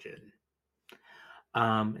religion."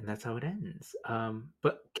 And that's how it ends.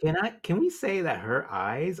 But can we say that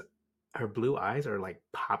her blue eyes are like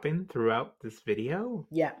popping throughout this video?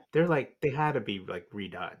 Yeah. They're like they had to be like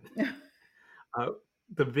redone. Uh,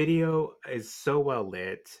 the video is so well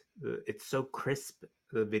lit. It's so crisp.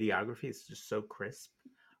 The videography is just so crisp.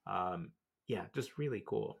 Um, yeah, just really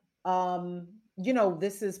cool.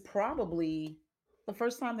 This is probably the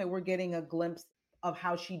first time that we're getting a glimpse of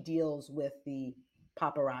how she deals with the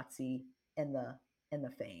paparazzi and the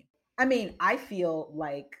fame. I mean, I feel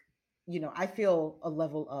like, I feel a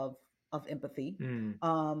level of empathy.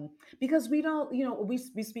 Mm, Because we don't, we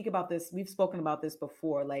speak about this, we've spoken about this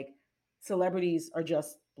before, like celebrities are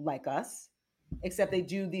just like us, except they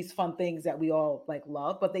do these fun things that we all like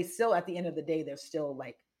love, but they still at the end of the day they're still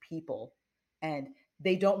like people, and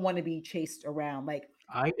they don't want to be chased around like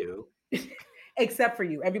I do. except for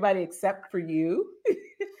you, everybody except for you.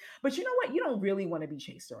 But you know what, you don't really want to be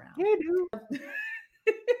chased Yeah, around. I do.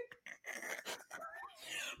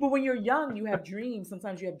 But when you're young, you have dreams.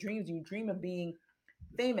 Sometimes you have dreams. You dream of being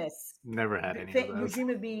famous. Never had any of You those. dream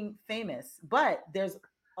of being famous, but there's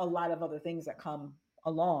a lot of other things that come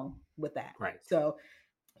along with that. Right. So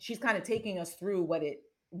she's kind of taking us through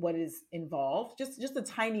what is involved, just a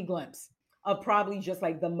tiny glimpse of probably just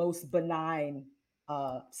like the most benign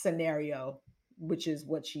scenario, which is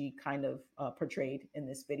what she kind of portrayed in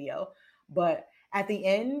this video. But at the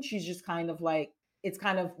end, she's just kind of like, it's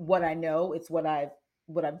kind of what I know, it's what I've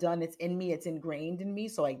done, it's in me, it's ingrained in me,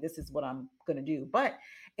 so like this is what I'm gonna do. But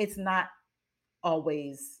it's not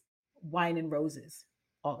always wine and roses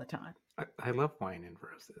all the time. I love wine and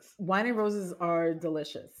roses. Wine and roses are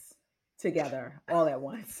delicious together all at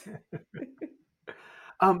once.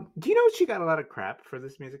 Do you know she got a lot of crap for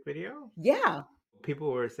this music video? Yeah.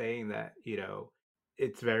 People were saying that,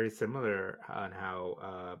 it's very similar on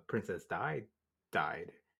how Princess died.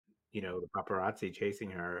 The paparazzi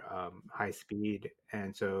chasing her high speed,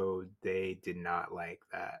 and so they did not like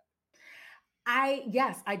that.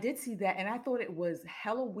 Yes, I did see that and I thought it was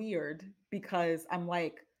hella weird because I'm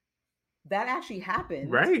like, that actually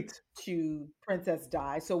happened Right. to Princess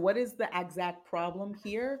Di. So what is the exact problem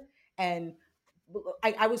here? And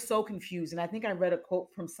I was so confused. And I think I read a quote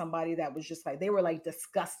from somebody that was just like, they were like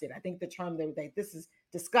disgusted. I think the term they were like, this is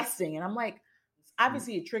disgusting. And I'm like, Mm.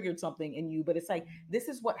 obviously it triggered something in you, but it's like, this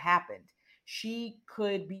is what happened. She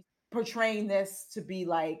could be portraying this to be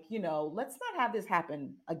like, let's not have this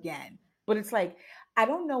happen again. But it's like, I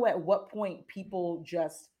don't know at what point people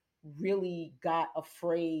just really got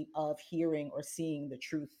afraid of hearing or seeing the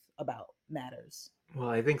truth about matters. Well,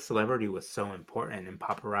 I think celebrity was so important, and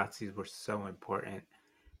paparazzis were so important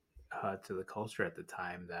to the culture at the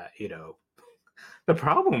time that the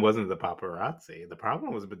problem wasn't the paparazzi. The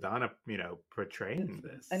problem was Madonna, portraying And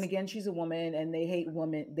this. again, she's a woman and they hate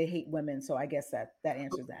women, so I guess that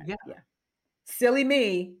answers that. Yeah, Yeah. Silly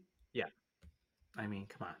me. yeah. I mean,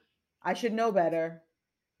 come on, I should know better.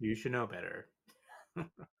 you should know better.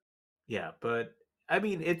 Yeah, but I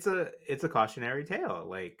mean, it's a cautionary tale.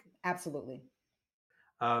 Like, Absolutely.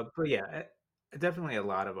 but yeah, definitely a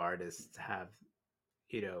lot of artists have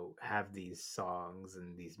these songs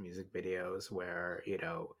and these music videos where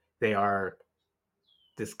they are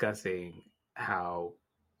discussing how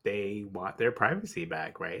they want their privacy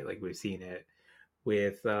back, right? Like we've seen it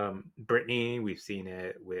with Britney, we've seen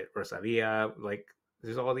it with Rosalia. Like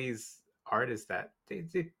there's all these artists that they,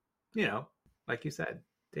 you know, like you said,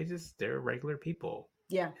 they're regular people,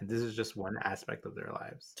 Yeah, and this is just one aspect of their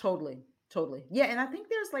lives. totally. Totally. Yeah, and I think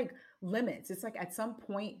there's like limits. It's like at some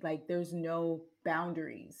point like there's no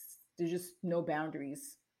boundaries. There's just no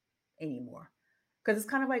boundaries anymore. Because it's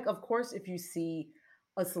kind of like, of course, if you see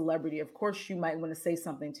a celebrity, of course you might want to say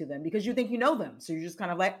something to them because you think you know them. So you're just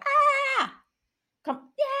kind of like, ah, come,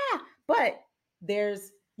 yeah. But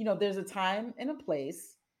there's a time and a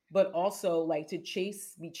place, but also like to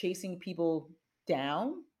be chasing people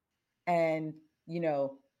down and, you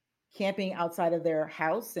know, camping outside of their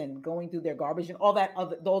house and going through their garbage and all that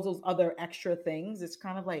other those other extra things. It's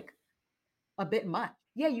kind of like a bit much.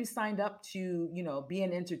 Yeah, you signed up to, be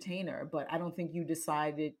an entertainer, but I don't think you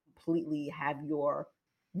decided completely have your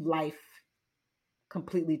life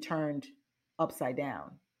completely turned upside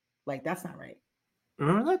down. Like that's not right.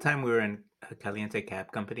 Remember that time we were in a Caliente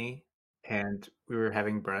Cab Company and we were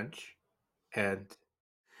having brunch, and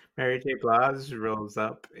Mary J. Blige rolls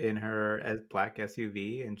up in her black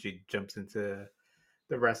SUV and she jumps into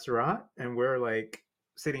the restaurant, and we're like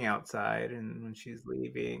sitting outside, and when she's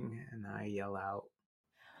leaving and I yell out,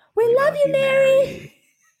 We "We love love you, Mary."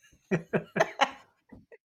 you, Mary.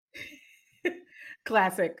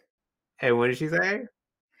 Classic. And what did she say?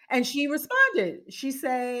 And she responded. She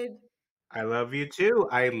said, "I love you too.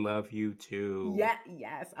 I love you too." yeah,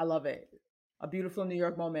 yes, I love it. A beautiful New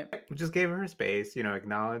York moment. We just gave her space,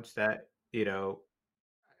 acknowledge that,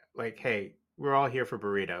 like, hey, we're all here for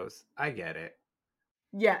burritos. I get it.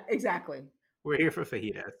 Yeah, exactly. We're here for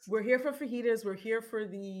fajitas. We're here for fajitas. We're here for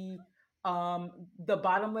the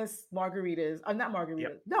bottomless margaritas. Not Yep.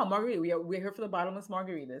 margaritas. No, margarita. We're here for the bottomless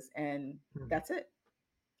margaritas, and Mhm. that's it.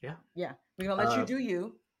 Yeah. Yeah, we're gonna let you Uh, do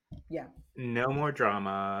you. Yeah, no more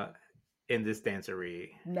drama in this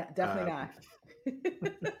dancery. no, definitely Um,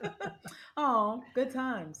 not. Oh, good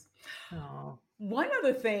times. oh, One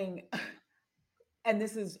other thing, and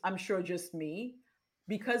this is, I'm sure, just me,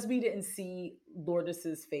 because we didn't see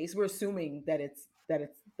Lourdes's face. We're assuming that it's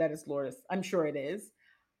Lourdes. I'm sure it is.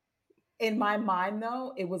 In my mind,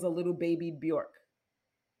 though, it was a little baby Bjork.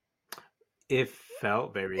 it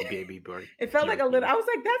felt very baby It felt like a little. Bjorky. I was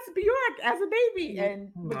like, "That's Bjork as a baby,"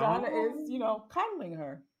 and Madonna is, No, coddling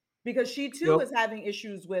her because she too yep, is having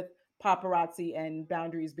issues with paparazzi and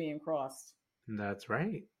boundaries being crossed. that's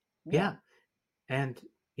right. Yeah. Yeah, and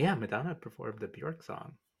yeah, Madonna performed the Bjork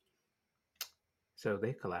song, so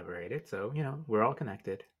they collaborated. So we're all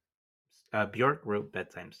connected. Bjork wrote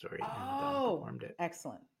 "Bedtime Story" and Madonna Oh, performed it.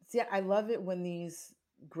 excellent. See, I love it when these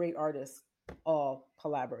great artists all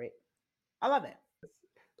collaborate. I love it.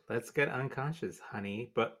 Let's get unconscious,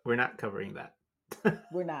 honey, but we're not covering that.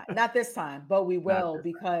 We're not this time, but we Not will this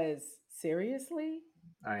because seriously,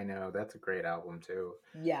 time. I know that's a great album too.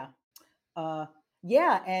 yeah. Uh,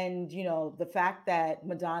 yeah, and the fact that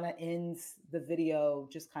Madonna ends the video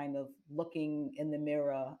just kind of looking in the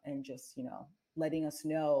mirror and just letting us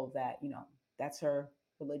know that that's her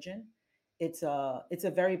religion. It's a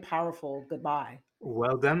very powerful goodbye.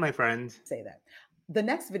 Well done, my friend. Say that. The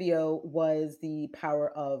next video was the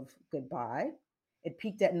Power of Goodbye. It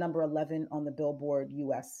peaked at number 11 on the Billboard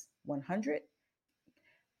US 100,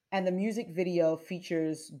 and the music video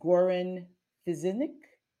features Goran Fizinik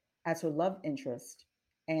as her love interest.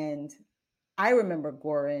 And I remember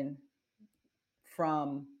Goran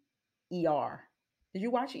from ER. Did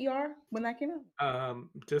you watch ER when that came out?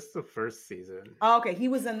 Just the first season. Oh, okay, he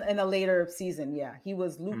was in a later season. Yeah, he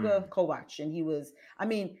was Luka Mm. Kovac, and he was. I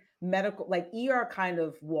mean, medical like ER kind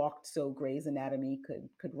of walked so Grey's Anatomy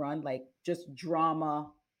could run, like just drama,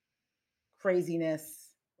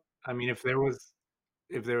 craziness. I mean, if there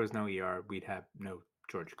was no ER, we'd have no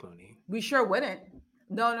George Clooney. We sure wouldn't.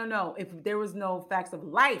 No, no, no. If there was no Facts of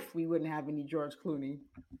Life, we wouldn't have any George Clooney.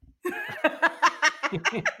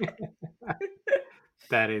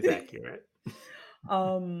 That is accurate.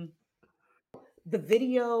 um, the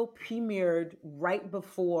video premiered right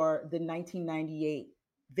before the 1998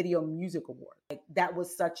 Video Music Award. Like that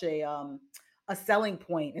was such a selling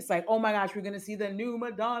point. It's like, oh my gosh, we're gonna see the new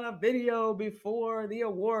Madonna video before the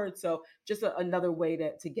award. So just another way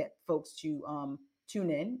to get folks to tune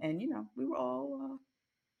in, and we were all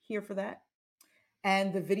here for that.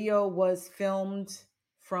 And the video was filmed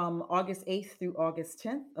from August 8th through August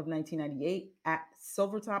 10th of 1998 at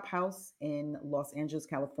Silvertop House in Los Angeles,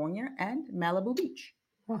 California, and Malibu Beach.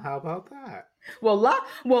 Well, how about that? La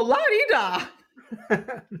di da.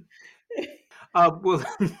 Well,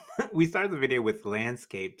 we started the video with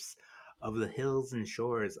landscapes of the hills and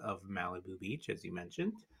shores of Malibu Beach, as you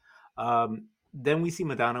mentioned. Then we see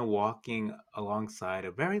Madonna walking alongside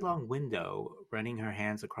a very long window, running her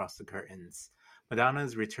hands across the curtains. Madonna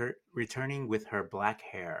is returning with her black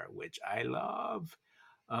hair, which I love.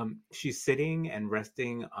 She's sitting and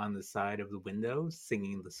resting on the side of the window,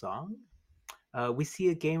 singing the song. We see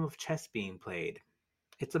a game of chess being played.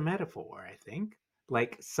 It's a metaphor, I think.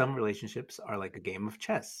 Like some relationships are like a game of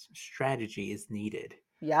chess. Strategy is needed.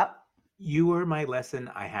 Yep. You Were My Lesson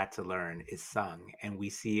I Had to Learn is sung, and we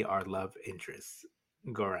see our love interests,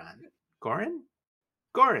 Goran. Goran?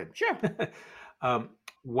 Goran! Sure.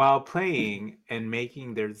 While playing and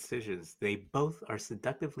making their decisions, they both are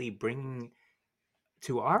seductively bringing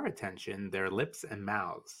to our attention their lips and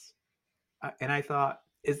mouths. And I thought,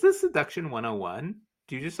 is this seduction 101?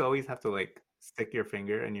 Do you just always have to like stick your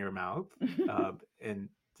finger in your mouth? And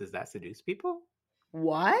does that seduce people?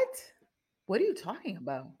 What? What are you talking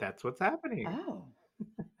about? That's what's happening. Oh.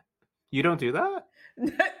 You don't do that?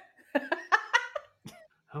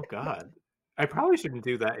 Oh God. I probably shouldn't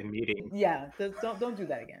do that in meetings. Yeah, don't do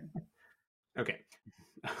that again. Okay.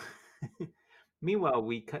 Meanwhile,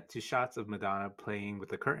 we cut to shots of Madonna playing with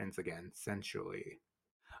the curtains again, sensually.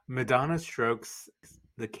 Madonna strokes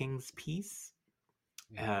the king's piece.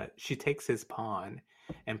 She takes his pawn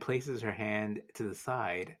and places her hand to the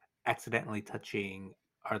side, accidentally touching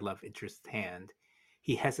our love interest's hand.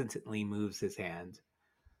 He hesitantly moves his hand.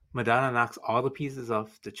 Madonna knocks all the pieces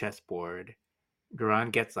off the chessboard. Duran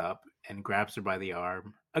gets up and grabs her by the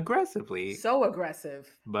arm, aggressively, So aggressive.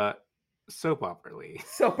 but soap operally.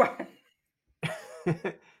 So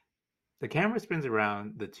The camera spins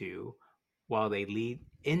around the two while they lead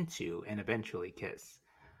into and eventually kiss.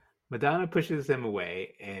 Madonna pushes him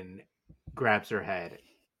away and grabs her head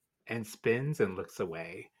and spins and looks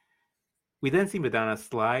away. We then see Madonna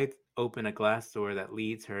slide open a glass door that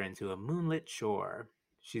leads her into a moonlit shore.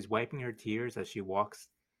 She's wiping her tears as she walks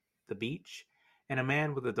the beach, and a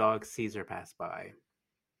man with a dog sees her pass by.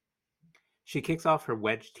 She kicks off her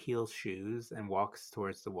wedged heel shoes and walks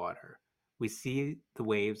towards the water. We see the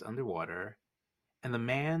waves underwater, and the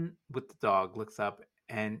man with the dog looks up,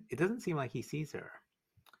 and it doesn't seem like he sees her.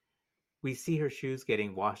 We see her shoes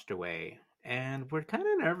getting washed away, and we're kind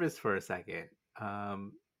of nervous for a second.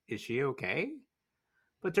 Is she okay?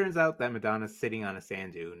 But turns out that Madonna's sitting on a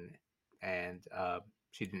sand dune, and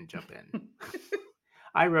she didn't jump in.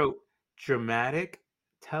 I wrote dramatic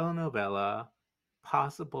telenovela,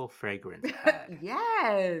 possible fragrance ad.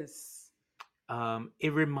 Yes.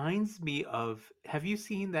 It reminds me of. Have you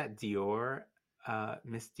seen that Dior,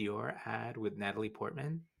 Miss Dior ad with Natalie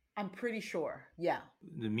Portman? I'm pretty sure. Yeah.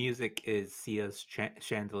 The music is Sia's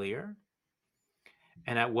Chandelier,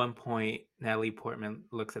 and at one point, Natalie Portman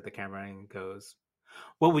looks at the camera and goes,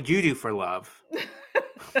 "What would you do for love?"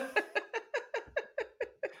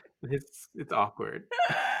 It's awkward.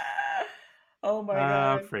 Oh my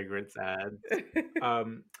god. Fragrance ads.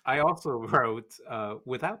 I also wrote,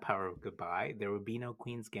 without Power of Goodbye, there would be no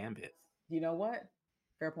Queen's Gambit. You know what?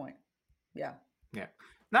 Fair point. Yeah. Yeah.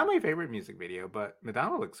 Not my favorite music video, but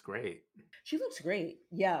Madonna looks great. She looks great.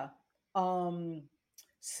 Yeah. Um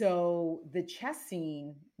so the chess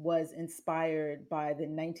scene was inspired by the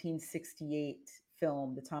 1968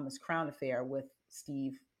 film The Thomas Crown Affair with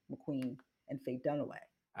Steve McQueen and Faye Dunaway.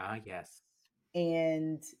 Ah, yes.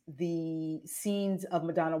 And the scenes of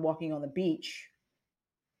Madonna walking on the beach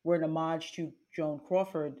were an homage to Joan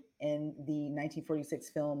Crawford in the 1946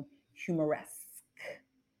 film Humoresque.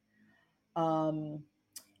 Um,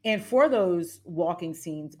 and for those walking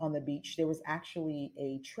scenes on the beach, there was actually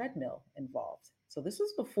a treadmill involved. So this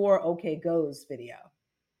was before OK Go's video,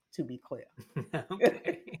 to be clear.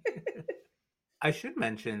 Okay. I should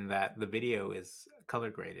mention that the video is color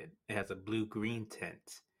graded. It has a blue green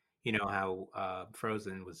tint. You know how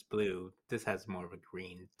Frozen was blue. This has more of a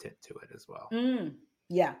green tint to it as well.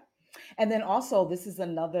 Yeah. And then also, this is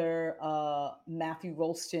another Matthew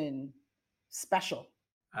Rolston special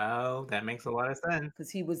Oh, that makes a lot of sense. because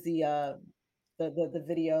he was the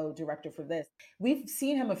video director for this. We've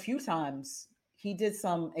seen him a few times. He did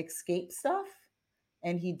some Escape stuff,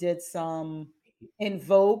 and he did some In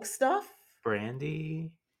Vogue stuff.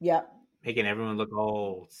 Brandy, Yep. making everyone look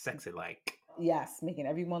all sexy like. Yes, making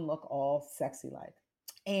everyone look all sexy like.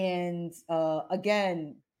 And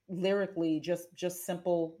again, lyrically, just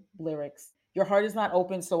simple lyrics. Your heart is not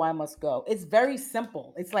open, so I must go. It's very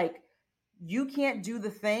simple. It's like you can't do the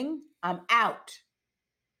thing, I'm out.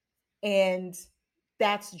 And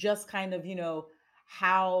that's just kind of,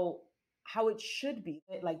 how it should be.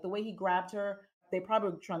 Like the way he grabbed her, they probably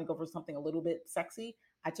were trying to go for something a little bit sexy,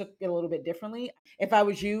 I took it a little bit differently. If I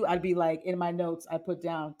was you, I'd be like, in my notes, I put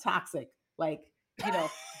down toxic. Like,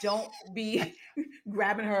 don't be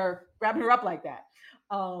grabbing her up like that.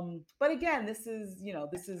 But again, this is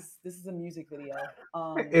a music video.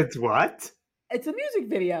 It's what? It's a music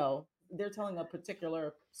video. They're telling a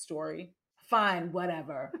particular story. Fine,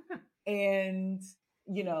 whatever. And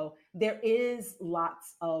there is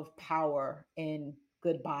lots of power in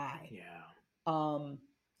goodbye. Yeah. Um,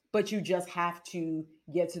 but you just have to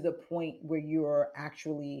get to the point where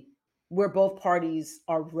both parties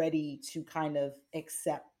are ready to kind of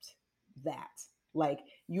accept that. Like,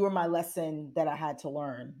 you are my lesson that I had to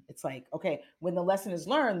learn. It's like, okay, when the lesson is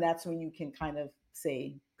learned, that's when you can kind of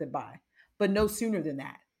say goodbye. But no sooner than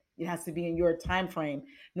that. It has to be in your time frame.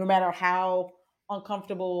 No matter how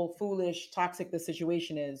uncomfortable, foolish, toxic the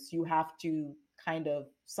situation is, you have to kind of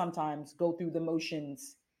sometimes go through the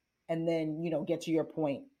motions and then get to your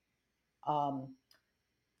point, um,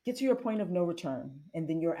 get to your point of no return, and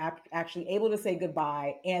then you're actually able to say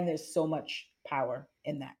goodbye, and there's so much power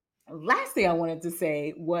in that. Last thing I wanted to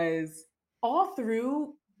say was, all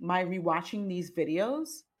through my rewatching these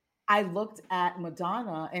videos, I looked at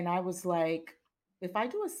Madonna and I was like, if I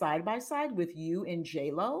do a side by side with you and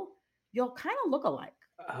J Lo, you'll kind of look alike.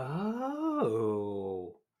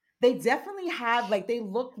 Oh. They definitely have, like, they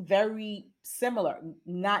look very similar.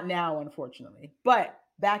 Not now, unfortunately, but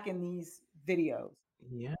back in these videos,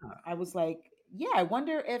 Yeah. I was like, yeah, I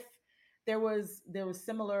wonder if there was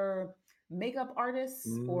similar makeup artists,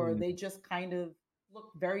 or Mm. they just kind of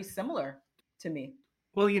look very similar to me.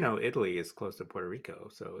 Well, Italy is close to Puerto Rico,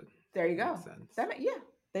 so it There you makes go. sense. Yeah,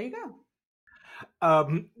 there you go.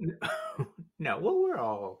 Um, no, well, we're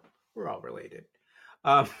all related.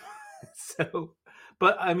 Um, so,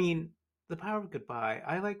 but I mean, the power of goodbye.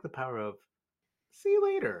 I like the power of see you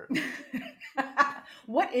later.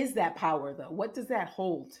 What is that power, though? What does that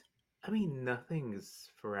hold? I mean, nothing is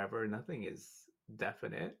forever. Nothing is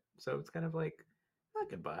definite. So it's kind of like, not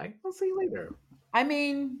goodbye. I'll see you later. I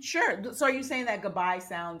mean, sure. So are you saying that goodbye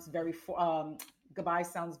sounds very final,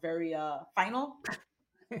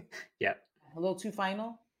 Yep. a little too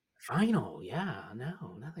final? Final. Yeah.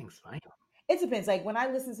 No, nothing's final. It depends. Like, when I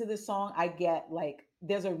listen to this song, I get like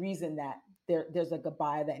there's a reason that there's a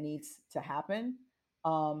goodbye that needs to happen.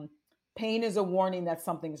 Um, Pain is a warning that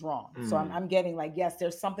something's wrong. So I'm, Mm, I'm getting like, yes,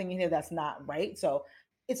 there's something in here that's not right. So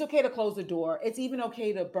it's okay to close the door. It's even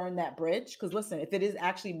okay to burn that bridge. Because listen, if it is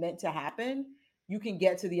actually meant to happen, you can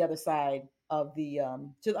get to the other side of the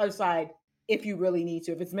other side if you really need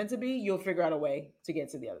to. If it's meant to be, you'll figure out a way to get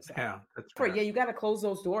to the other side. yeah, that's For, fair. yeah, you got to close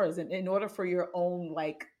those doors in order for your own,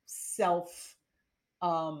 like, self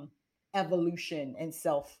um evolution and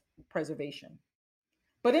self preservation.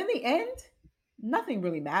 But in the end, nothing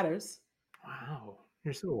really matters. Wow,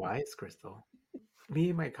 you're so wise, Crystal. Me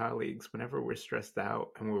and my colleagues, whenever we're stressed out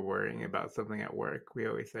and we're worrying about something at work, we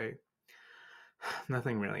always say,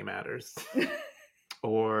 nothing really matters.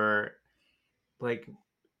 Or like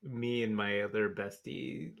me and my other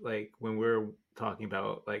bestie, like when we're talking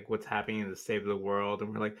about like what's happening in the state of the world,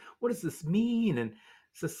 and we're like, what does this mean? And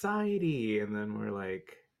society, and then we're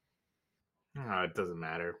like, oh, it doesn't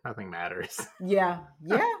matter. Nothing matters. Yeah,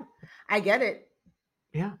 yeah, I get it.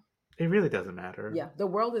 Yeah, it really doesn't matter. Yeah, the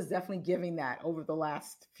world is definitely giving that over the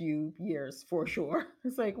last few years, for sure.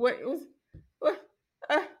 It's like, what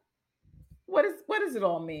uh, what does it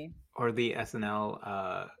all mean? Or the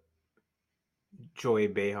SNL Joy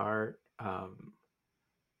Behar.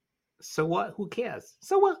 So what? Who cares?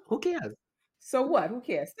 So what? Who cares? So what? Who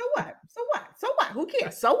cares? So what? So what? So what? Who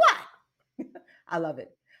cares? So what? I love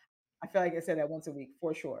it. I feel like I said that once a week,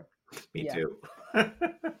 for sure. Me Yeah. too.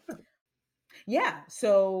 Yeah.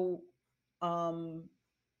 So um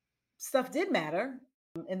stuff did matter,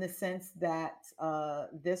 in the sense that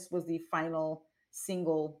this was the final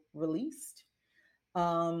single released.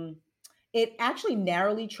 Um, it actually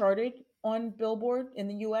narrowly charted on Billboard in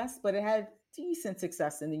the US, but it had decent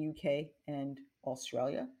success in the UK and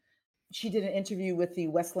Australia. She did an interview with the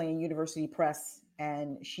Wesleyan University Press,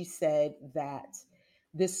 and she said that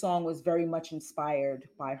this song was very much inspired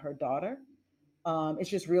by her daughter. It's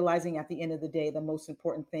just realizing at the end of the day, the most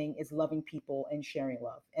important thing is loving people and sharing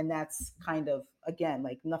love. And that's kind of, again,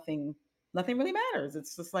 like, nothing really matters.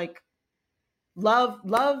 It's just like, love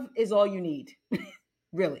is all you need.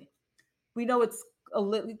 Really. We know it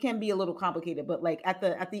can be a little complicated, but like, at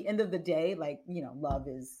the end of the day, like, love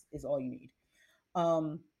is all you need.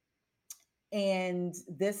 Um, and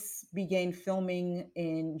this began filming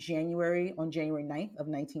on January 9th of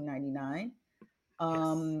 1999.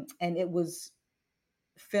 Yes. And it was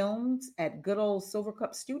filmed at good old Silver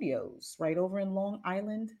Cup Studios right over in Long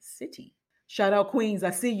Island City. Shout out Queens, I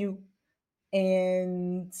see you.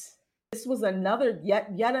 And this was another yet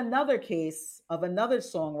another case of another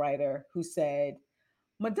songwriter who said,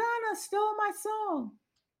 Madonna stole my song.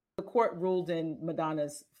 The court ruled in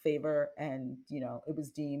Madonna's favor, and it was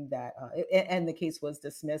deemed that, and the case was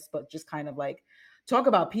dismissed. But just kind of like talk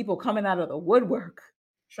about people coming out of the woodwork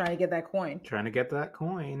trying to get that coin. Trying to get that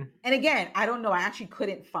coin. And again, I don't know. I actually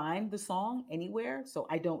couldn't find the song anywhere, so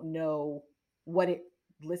I don't know what it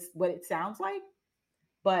sounds like.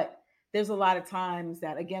 But there's a lot of times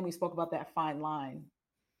that, again, we spoke about that fine line.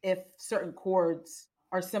 If certain chords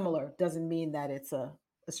are similar, doesn't mean that it's a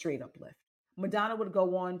straight up lift. Madonna would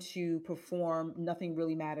go on to perform Nothing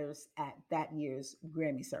Really Matters at that year's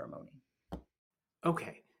Grammy ceremony.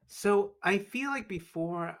 Okay. So I feel like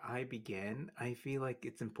before I begin, I feel like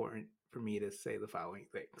it's important for me to say the following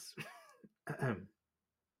things.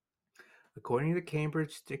 According to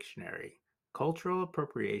Cambridge Dictionary, cultural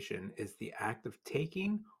appropriation is the act of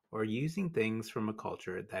taking or using things from a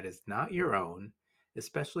culture that is not your own,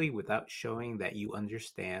 especially without showing that you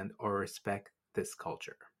understand or respect this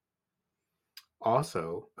culture.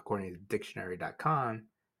 Also, according to dictionary.com,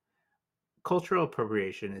 cultural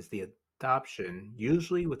appropriation is the adoption,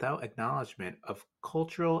 usually without acknowledgement, of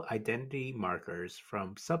cultural identity markers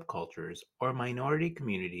from subcultures or minority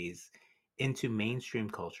communities into mainstream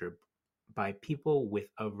culture by people with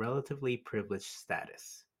a relatively privileged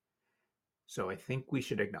status. So I think we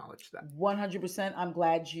should acknowledge that. 100%. I'm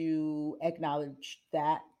glad you acknowledged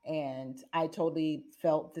that. And I totally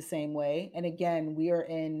felt the same way. And again, we are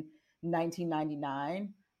in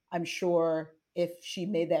 1999. I'm sure if she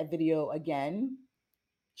made that video again,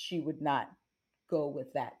 she would not go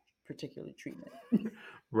with that particular treatment.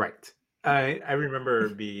 Right. I remember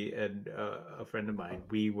me and a friend of mine.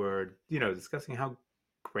 We were discussing how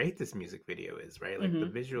great this music video is. Right, like the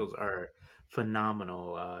Hmm. visuals are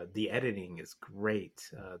phenomenal. The editing is great.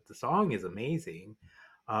 The song is amazing.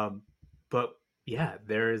 Um, but yeah,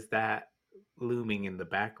 there is that looming in the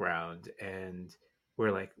background, and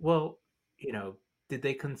we're like, well, did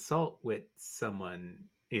they consult with someone?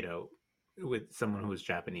 With someone who's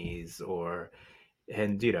Japanese, or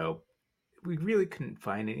and we really couldn't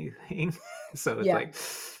find anything. So it's Yeah. like,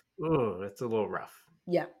 oh, it's a little rough.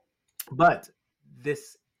 Yeah. But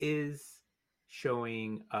this is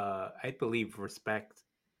showing, I believe, respect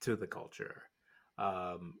to the culture.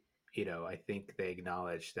 Um, I think they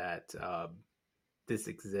acknowledge that this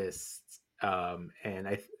exists, and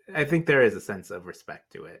I think there is a sense of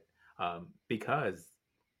respect to it because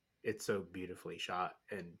it's so beautifully shot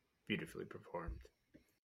and beautifully performed.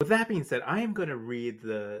 With that being said, I am going to read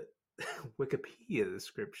the Wikipedia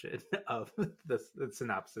description of the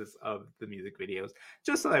synopsis of the music videos,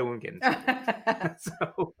 just so I won't get in trouble.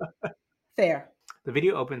 So Fair. the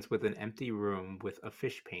video opens with an empty room with a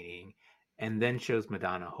fish painting, and then shows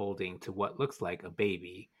Madonna holding to what looks like a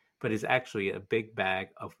baby, but is actually a big bag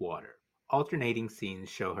of water. Alternating scenes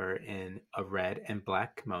show her in a red and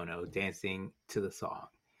black kimono dancing to the song.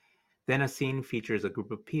 Then a scene features a group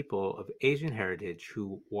of people of Asian heritage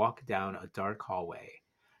who walk down a dark hallway.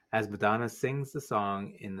 As Madonna sings the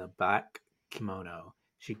song in the black kimono,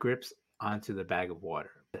 she grips onto the bag of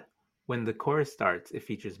water. When the chorus starts, it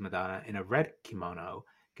features Madonna in a red kimono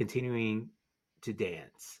continuing to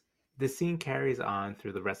dance. This scene carries on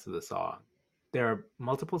through the rest of the song. There are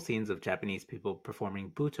multiple scenes of Japanese people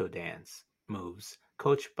performing Buto dance moves,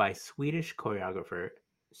 coached by Swedish choreographer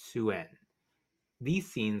Suen.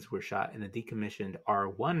 These scenes were shot in a decommissioned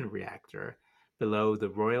R1 reactor below the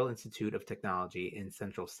Royal Institute of Technology in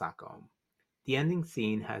central Stockholm. The ending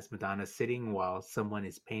scene has Madonna sitting while someone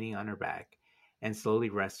is painting on her back and slowly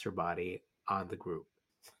rests her body on the group.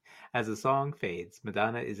 As the song fades,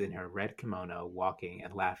 Madonna is in her red kimono walking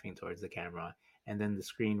and laughing towards the camera, and then the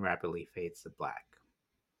screen rapidly fades to black.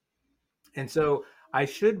 And so I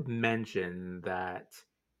should mention that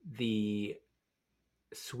the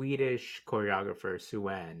Swedish choreographer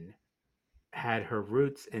Suen had her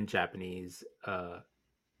roots in Japanese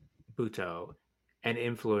Buto and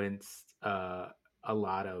influenced a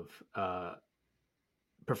lot of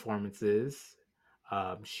performances.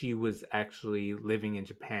 She was actually living in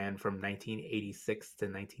Japan from 1986 to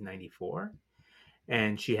 1994,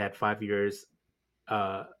 and she had 5 years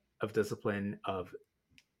uh, of discipline of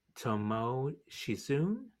Tomo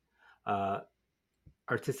Shizun, uh,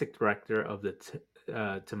 artistic director of the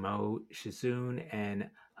Tomo Shizun and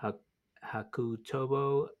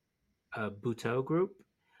Hakutobo Buto Group,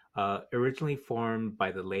 originally formed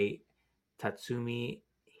by the late Tatsumi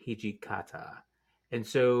Hijikata. And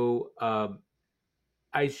so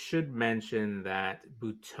I should mention that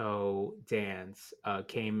Buto dance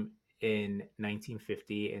came in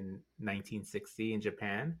 1950 and 1960 in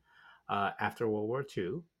Japan after World War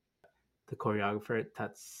II. The choreographer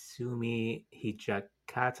Tatsumi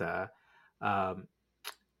Hijakata, um,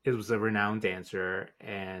 it was a renowned dancer,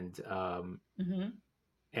 Hmm.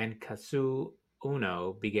 and Kazu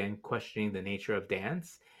Ono began questioning the nature of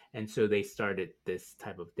dance, and so they started this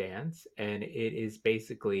type of dance, and it is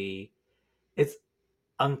basically it's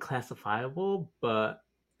unclassifiable, but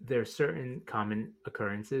there are certain common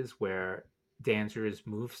occurrences where dancers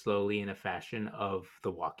move slowly in a fashion of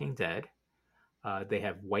The Walking Dead. They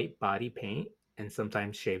have white body paint and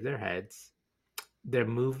sometimes shave their heads. Their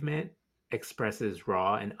movement expresses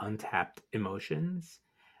raw and untapped emotions,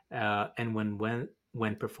 and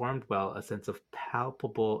when performed well, a sense of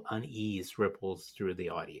palpable unease ripples through the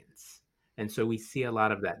audience. And so we see a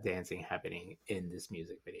lot of that dancing happening in this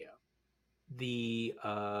music video. The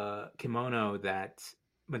kimono that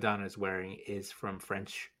Madonna is wearing is from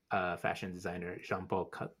French fashion designer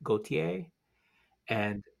Jean-Paul Gaultier.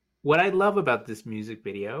 And what I love about this music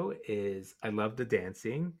video is I love the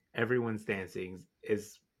dancing. Everyone's dancing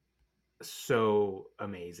is so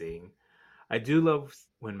amazing. I do love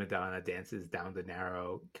when Madonna dances down the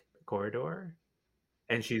narrow corridor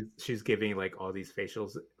and she's giving like all these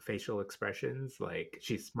facial expressions, like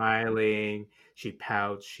she's smiling, she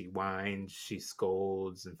pouts, she whines, she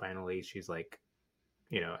scolds, and finally she's like,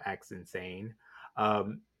 acts insane.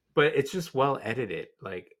 Um, but it's just well edited.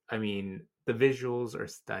 Like, I mean, the visuals are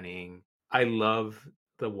stunning. I love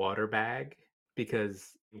the water bag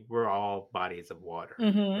because we're all bodies of water,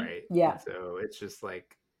 Hmm. right? And Yeah. so it's just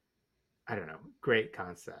like, I don't know, great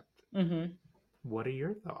concept. Hmm. What are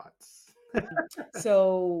your thoughts?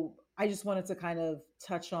 So I just wanted to kind of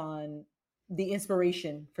touch on the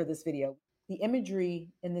inspiration for this video. The imagery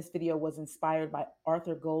in this video was inspired by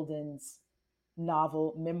Arthur Golden's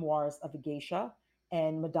novel Memoirs of a Geisha,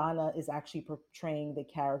 and Madonna is actually portraying the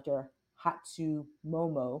character Hatsu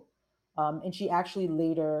Momo. And she actually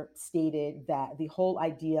later stated that the whole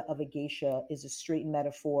idea of a geisha is a straight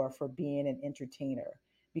metaphor for being an entertainer.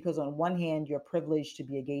 Because on one hand, you're privileged to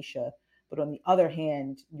be a geisha, but on the other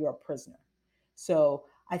hand, you're a prisoner. So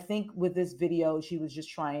I think with this video, she was just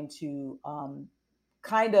trying to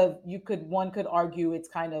kind of, one could argue it's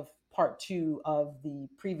kind of part two of the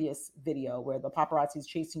previous video where the paparazzi is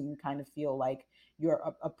chasing you, kind of feel like you're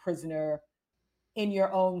a prisoner in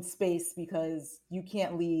your own space because you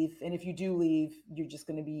can't leave, and if you do leave, you're just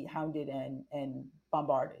going to be hounded and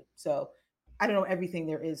bombarded. So I don't know everything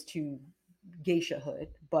there is to geishahood,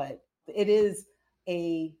 but it is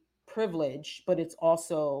a privilege, but it's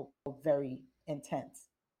also very intense.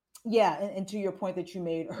 Yeah, and to your point that you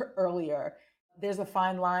made earlier, there's a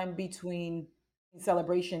fine line between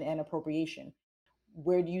celebration and appropriation.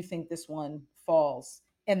 Where do you think this one falls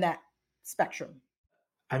in that spectrum?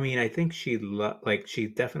 I mean, I think she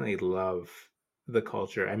definitely loved the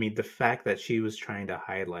culture. I mean, the fact that she was trying to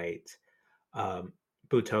highlight um,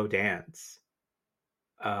 Butoh dance.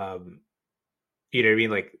 Um, You know what I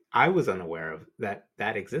mean? Like I was unaware of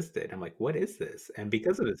that existed. I'm like, what is this? And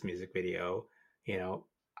because of this music video, you know,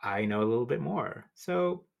 I know a little bit more.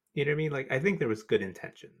 So, you know what I mean? Like I think there was good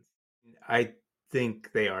intentions. I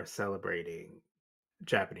think they are celebrating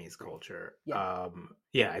Japanese culture. Yeah.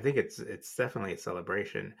 Yeah, I think it's definitely a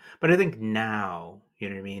celebration. But I think now, you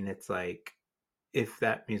know what I mean? It's like if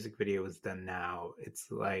that music video was done now,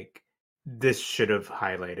 it's like this should have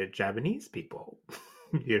highlighted Japanese people.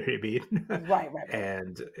 You know what I mean? Right, right, right.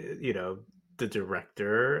 And the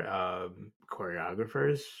director,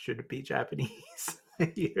 choreographers should be Japanese.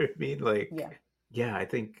 You know what I mean? Yeah. Like, yeah, I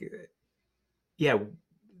think, yeah,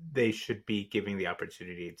 they should be giving the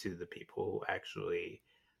opportunity to the people who actually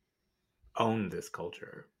own this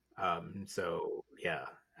culture. So yeah,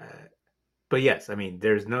 uh, but yes, I mean,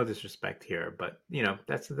 there's no disrespect here, but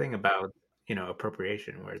that's the thing about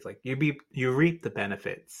appropriation, where it's like you reap the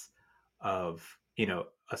benefits of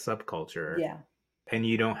a subculture, Yeah. and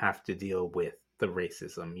you don't have to deal with the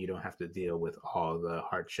racism. You don't have to deal with all the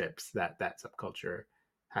hardships that that subculture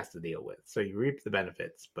has to deal with. So you reap the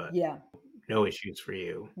benefits, but Yeah. no issues for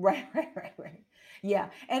you. Right, right, right, right.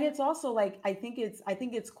 Yeah. And it's also like I think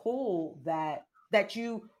it's cool that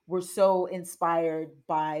you were so inspired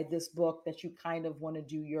by this book that you kind of want to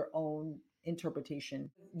do your own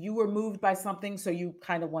interpretation. You were moved by something, so you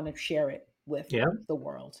kind of want to share it with Yeah. the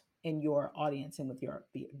world and your audience and with your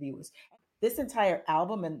viewers. This entire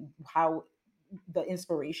album and how the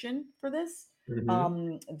inspiration for this,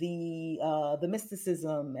 Hmm. the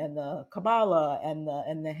mysticism and the Kabbalah and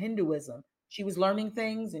the Hinduism. She was learning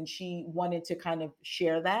things and she wanted to kind of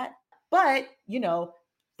share that, but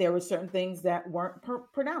there were certain things that weren't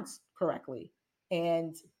pronounced correctly,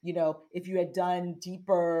 And, if you had done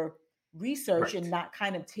deeper research and Right. not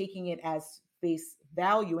kind of taking it as face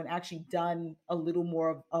value and actually done a little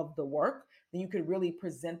more of the work, then you could really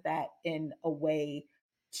present that in a way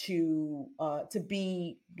to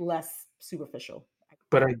be less superficial.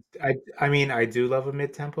 But I mean, I do love a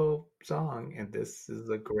mid-tempo song, and this is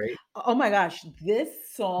a great. Oh my gosh, this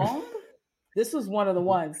was one of the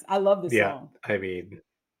ones. I love this Yeah, song. I mean,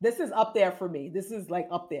 This is up there for me. This is like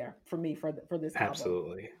up there for me for this album.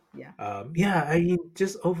 absolutely. Yeah. Yeah, I mean,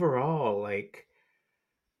 just overall, like,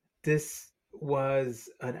 this was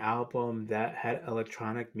an album that had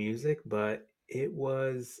electronic music, but it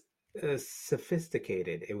was,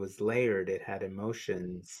 sophisticated, it was layered, it had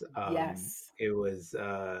emotions, Yes. it was,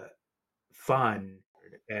 fun,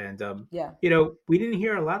 and, Yeah. we didn't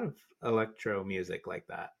hear a lot of electro music like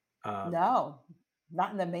that. Um, No,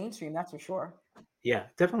 not in the mainstream, that's for sure. yeah,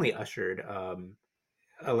 definitely ushered,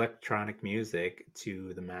 electronic music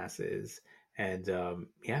to the masses, and,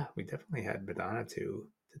 yeah, we definitely had Madonna to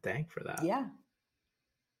thank for that. Yeah.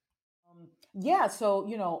 Yeah, so,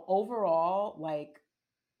 overall, like,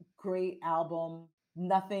 great album.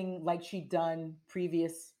 Nothing like she'd done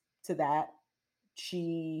previous to that.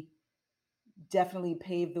 She definitely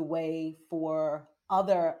paved the way for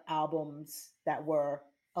other albums that were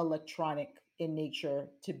electronic in nature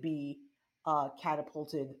to be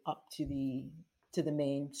catapulted up to the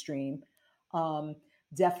mainstream. Um,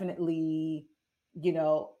 Definitely, you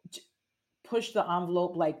know, push the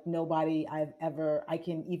envelope like nobody I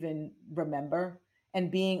can even remember.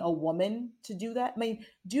 And being a woman to do that, I mean,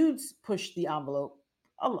 dudes push the envelope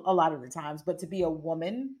a lot of the times, but to be a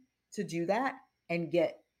woman to do that and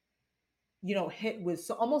get hit with,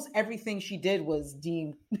 so almost everything she did was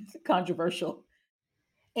deemed controversial.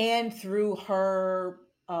 And through her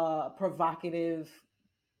provocative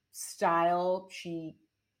style, she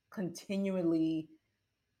continually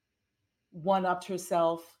one upped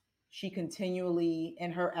herself. She continually,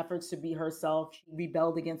 in her efforts to be herself, she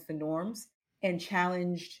rebelled against the norms and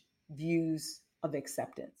challenged views of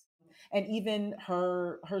acceptance. And even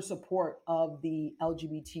her support of the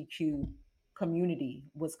LGBTQ community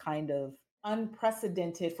was kind of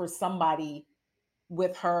unprecedented for somebody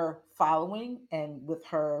with her following and with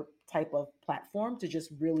her type of platform to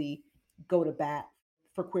just really go to bat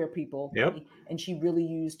for queer people. Yep. And she really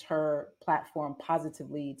used her platform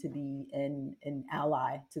positively to be an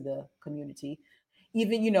ally to the community.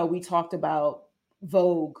 Even, we talked about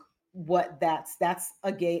Vogue, what that's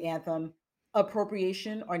a gay anthem.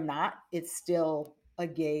 Appropriation or not, it's still a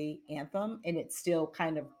gay anthem, and it still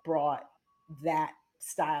kind of brought that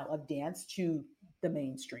style of dance to the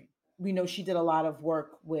mainstream. We know she did a lot of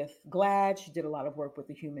work with GLAD. She did a lot of work with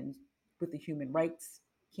the human rights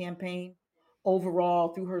campaign. Overall,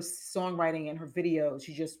 through her songwriting and her videos,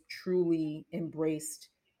 she just truly embraced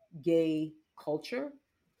gay culture,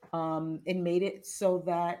 and made it so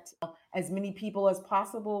that as many people as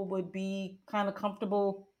possible would be kind of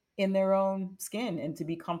comfortable in their own skin and to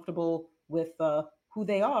be comfortable with who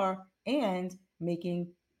they are and making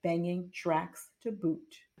banging tracks to boot.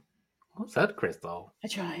 What's that, Crystal? I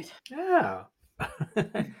tried. Yeah.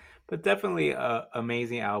 But definitely a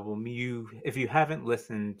amazing album. If you haven't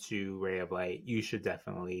listened to Ray of Light, you should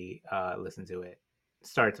definitely listen to it,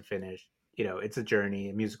 start to finish. It's a journey,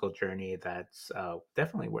 a musical journey that's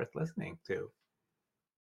definitely worth listening to.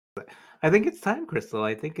 I think it's time, Crystal.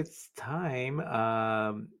 I think it's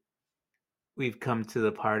time. We've come to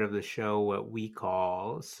the part of the show what we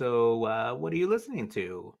call. So, what are you listening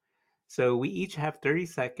to? So we each have 30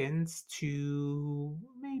 seconds to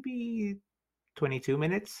maybe 22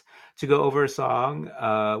 minutes to go over a song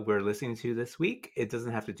we're listening to this week. It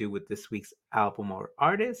doesn't have to do with this week's album or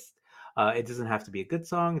artist. It doesn't have to be a good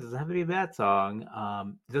song. It doesn't have to be a bad song.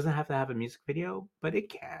 It doesn't have to have a music video, but it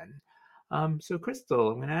can. So, Crystal,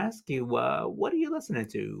 I'm going to ask you, what are you listening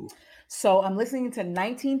to? So I'm listening to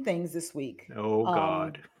 19 things this week. Oh, Um,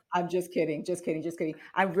 God. I'm just kidding, just kidding, just kidding.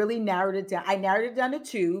 I really narrowed it down. I narrowed it down to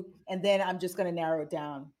two, and then I'm just going to narrow it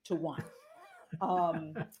down to one.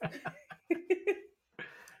 Um,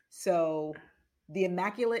 so the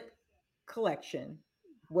Immaculate Collection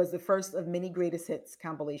was the first of many greatest hits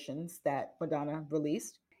compilations that Madonna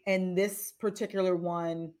released. And this particular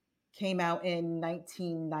one came out in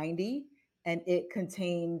 1990, and it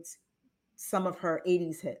contained some of her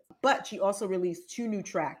 80s hits. But she also released two new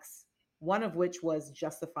tracks, one of which was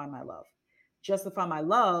Justify My Love. Justify My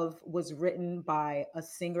Love was written by a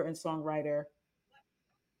singer and songwriter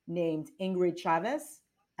named Ingrid Chavez,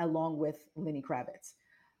 along with Lenny Kravitz.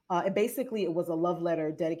 It was a love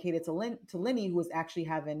letter dedicated to Lenny, who was actually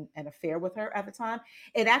having an affair with her at the time.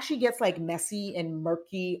 It actually gets like messy and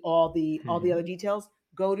murky, all the other Mhm. details.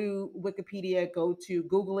 Go to Wikipedia, go to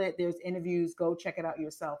Google it. There's interviews. Go check it out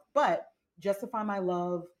yourself. But Justify My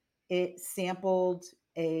Love, it sampled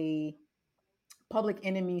a Public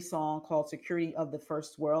Enemy song called Security of the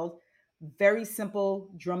First World. Very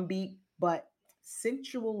simple drum beat, but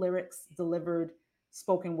sensual lyrics delivered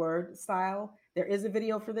spoken word style. There is a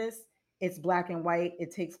video for this. It's black and white.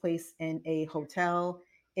 It takes place in a hotel.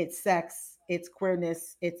 It's sex, it's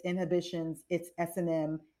queerness, it's inhibitions, it's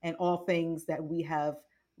S&M, and all things that we have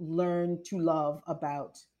learned to love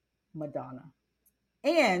about Madonna.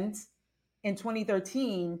 And in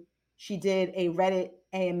 2013, she did a Reddit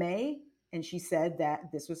AMA and she said that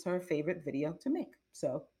this was her favorite video to make.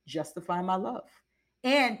 So, Justify My Love.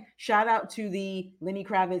 And shout out to the Lenny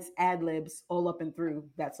Kravitz ad libs all up and through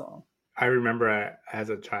that song. I remember as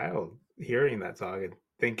a child hearing that song and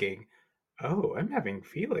thinking, "Oh, I'm having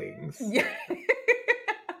feelings." Yeah.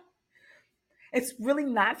 It's really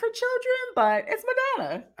not for children, but it's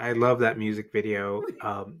Madonna. I love that music video.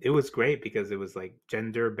 It was great because it was like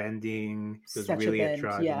gender bending. It was Such a really bend. Yeah.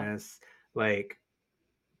 androgynous. Like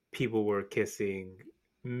people were kissing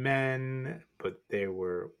men, but there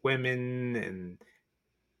were women, and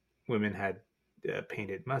women had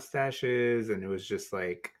painted mustaches, and it was just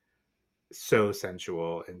like so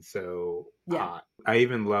sensual and so Yeah. hot. I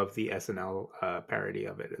even love the SNL parody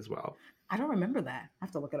of it as well. I don't remember that. I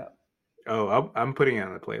have to look it up. Oh, I'm putting it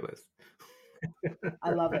on the playlist.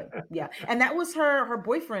 I love it. Yeah. And that was her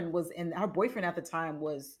boyfriend was in her boyfriend at the time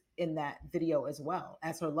was in that video as well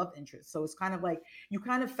as her love interest. So it's kind of like you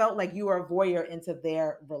kind of felt like you were a voyeur into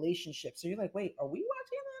their relationship. So you're like, wait, are we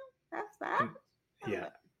watching them? That's that. And yeah,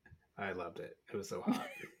 I loved it. It was so hot.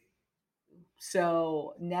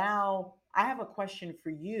 So now I have a question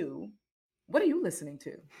for you. What are you listening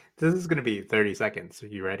to? This is going to be 30 seconds. Are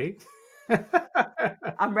you ready?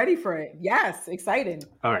 I'm ready for it. Yes, exciting.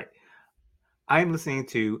 All right. I'm listening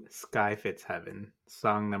to Sky Fits Heaven,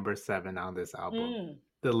 song number 7 on this album. Mm,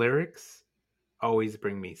 The lyrics always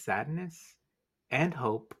bring me sadness and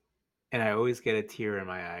hope, and I always get a tear in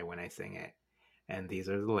my eye when I sing it. And these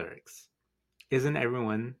are the lyrics. Isn't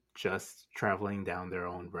everyone just traveling down their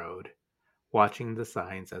own road, watching the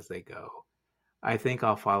signs as they go? I think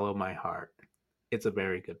I'll follow my heart. It's a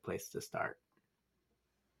very good place to start.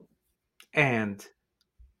 And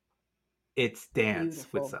it's Dance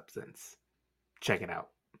with beautiful. Substance. Check it out.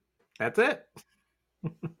 That's it.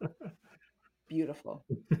 Beautiful.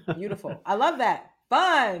 Beautiful. I love that.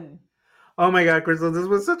 Fun. Oh my God, Crystal, this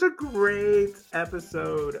was such a great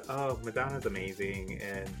episode. Oh, Madonna's amazing.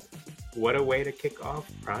 And what a way to kick off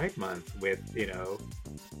Pride Month with,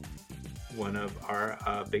 one of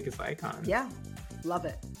our biggest icons. Yeah. Love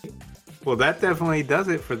it. Well, that definitely does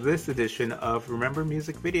it for this edition of Remember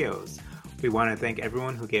Music Videos. We want to thank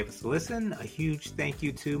everyone who gave us a listen. A huge thank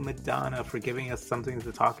you to Madonna for giving us something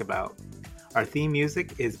to talk about. Our theme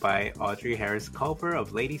music is by Audrey Harris Culver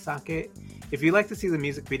of Lady Socket. If you'd like to see the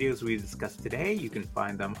music videos we discussed today, you can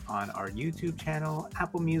find them on our YouTube channel,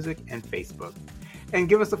 Apple Music, and Facebook. And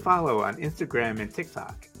give us a follow on Instagram and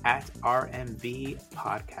TikTok at RMV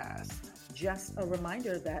Podcast. Just a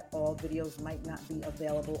reminder that all videos might not be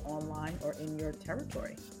available online or in your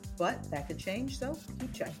territory, but that could change, so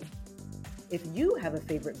keep checking. If you have a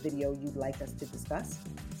favorite video you'd like us to discuss,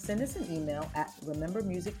 send us an email at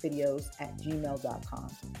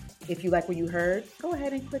remembermusicvideos@gmail.com. If you like what you heard, go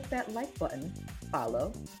ahead and click that like button,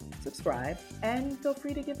 follow, subscribe, and feel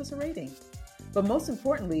free to give us a rating. But most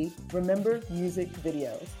importantly, remember music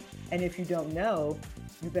videos. And if you don't know,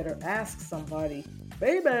 you better ask somebody,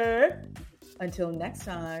 baby. Until next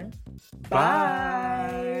time,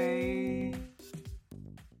 bye.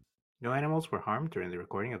 No animals were harmed during the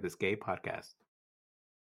recording of this gay podcast.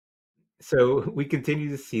 So we continue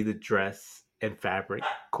to see the dress and fabric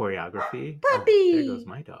choreography. Puppy! Oh, there goes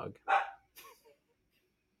my dog.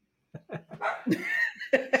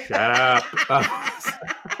 Shut up.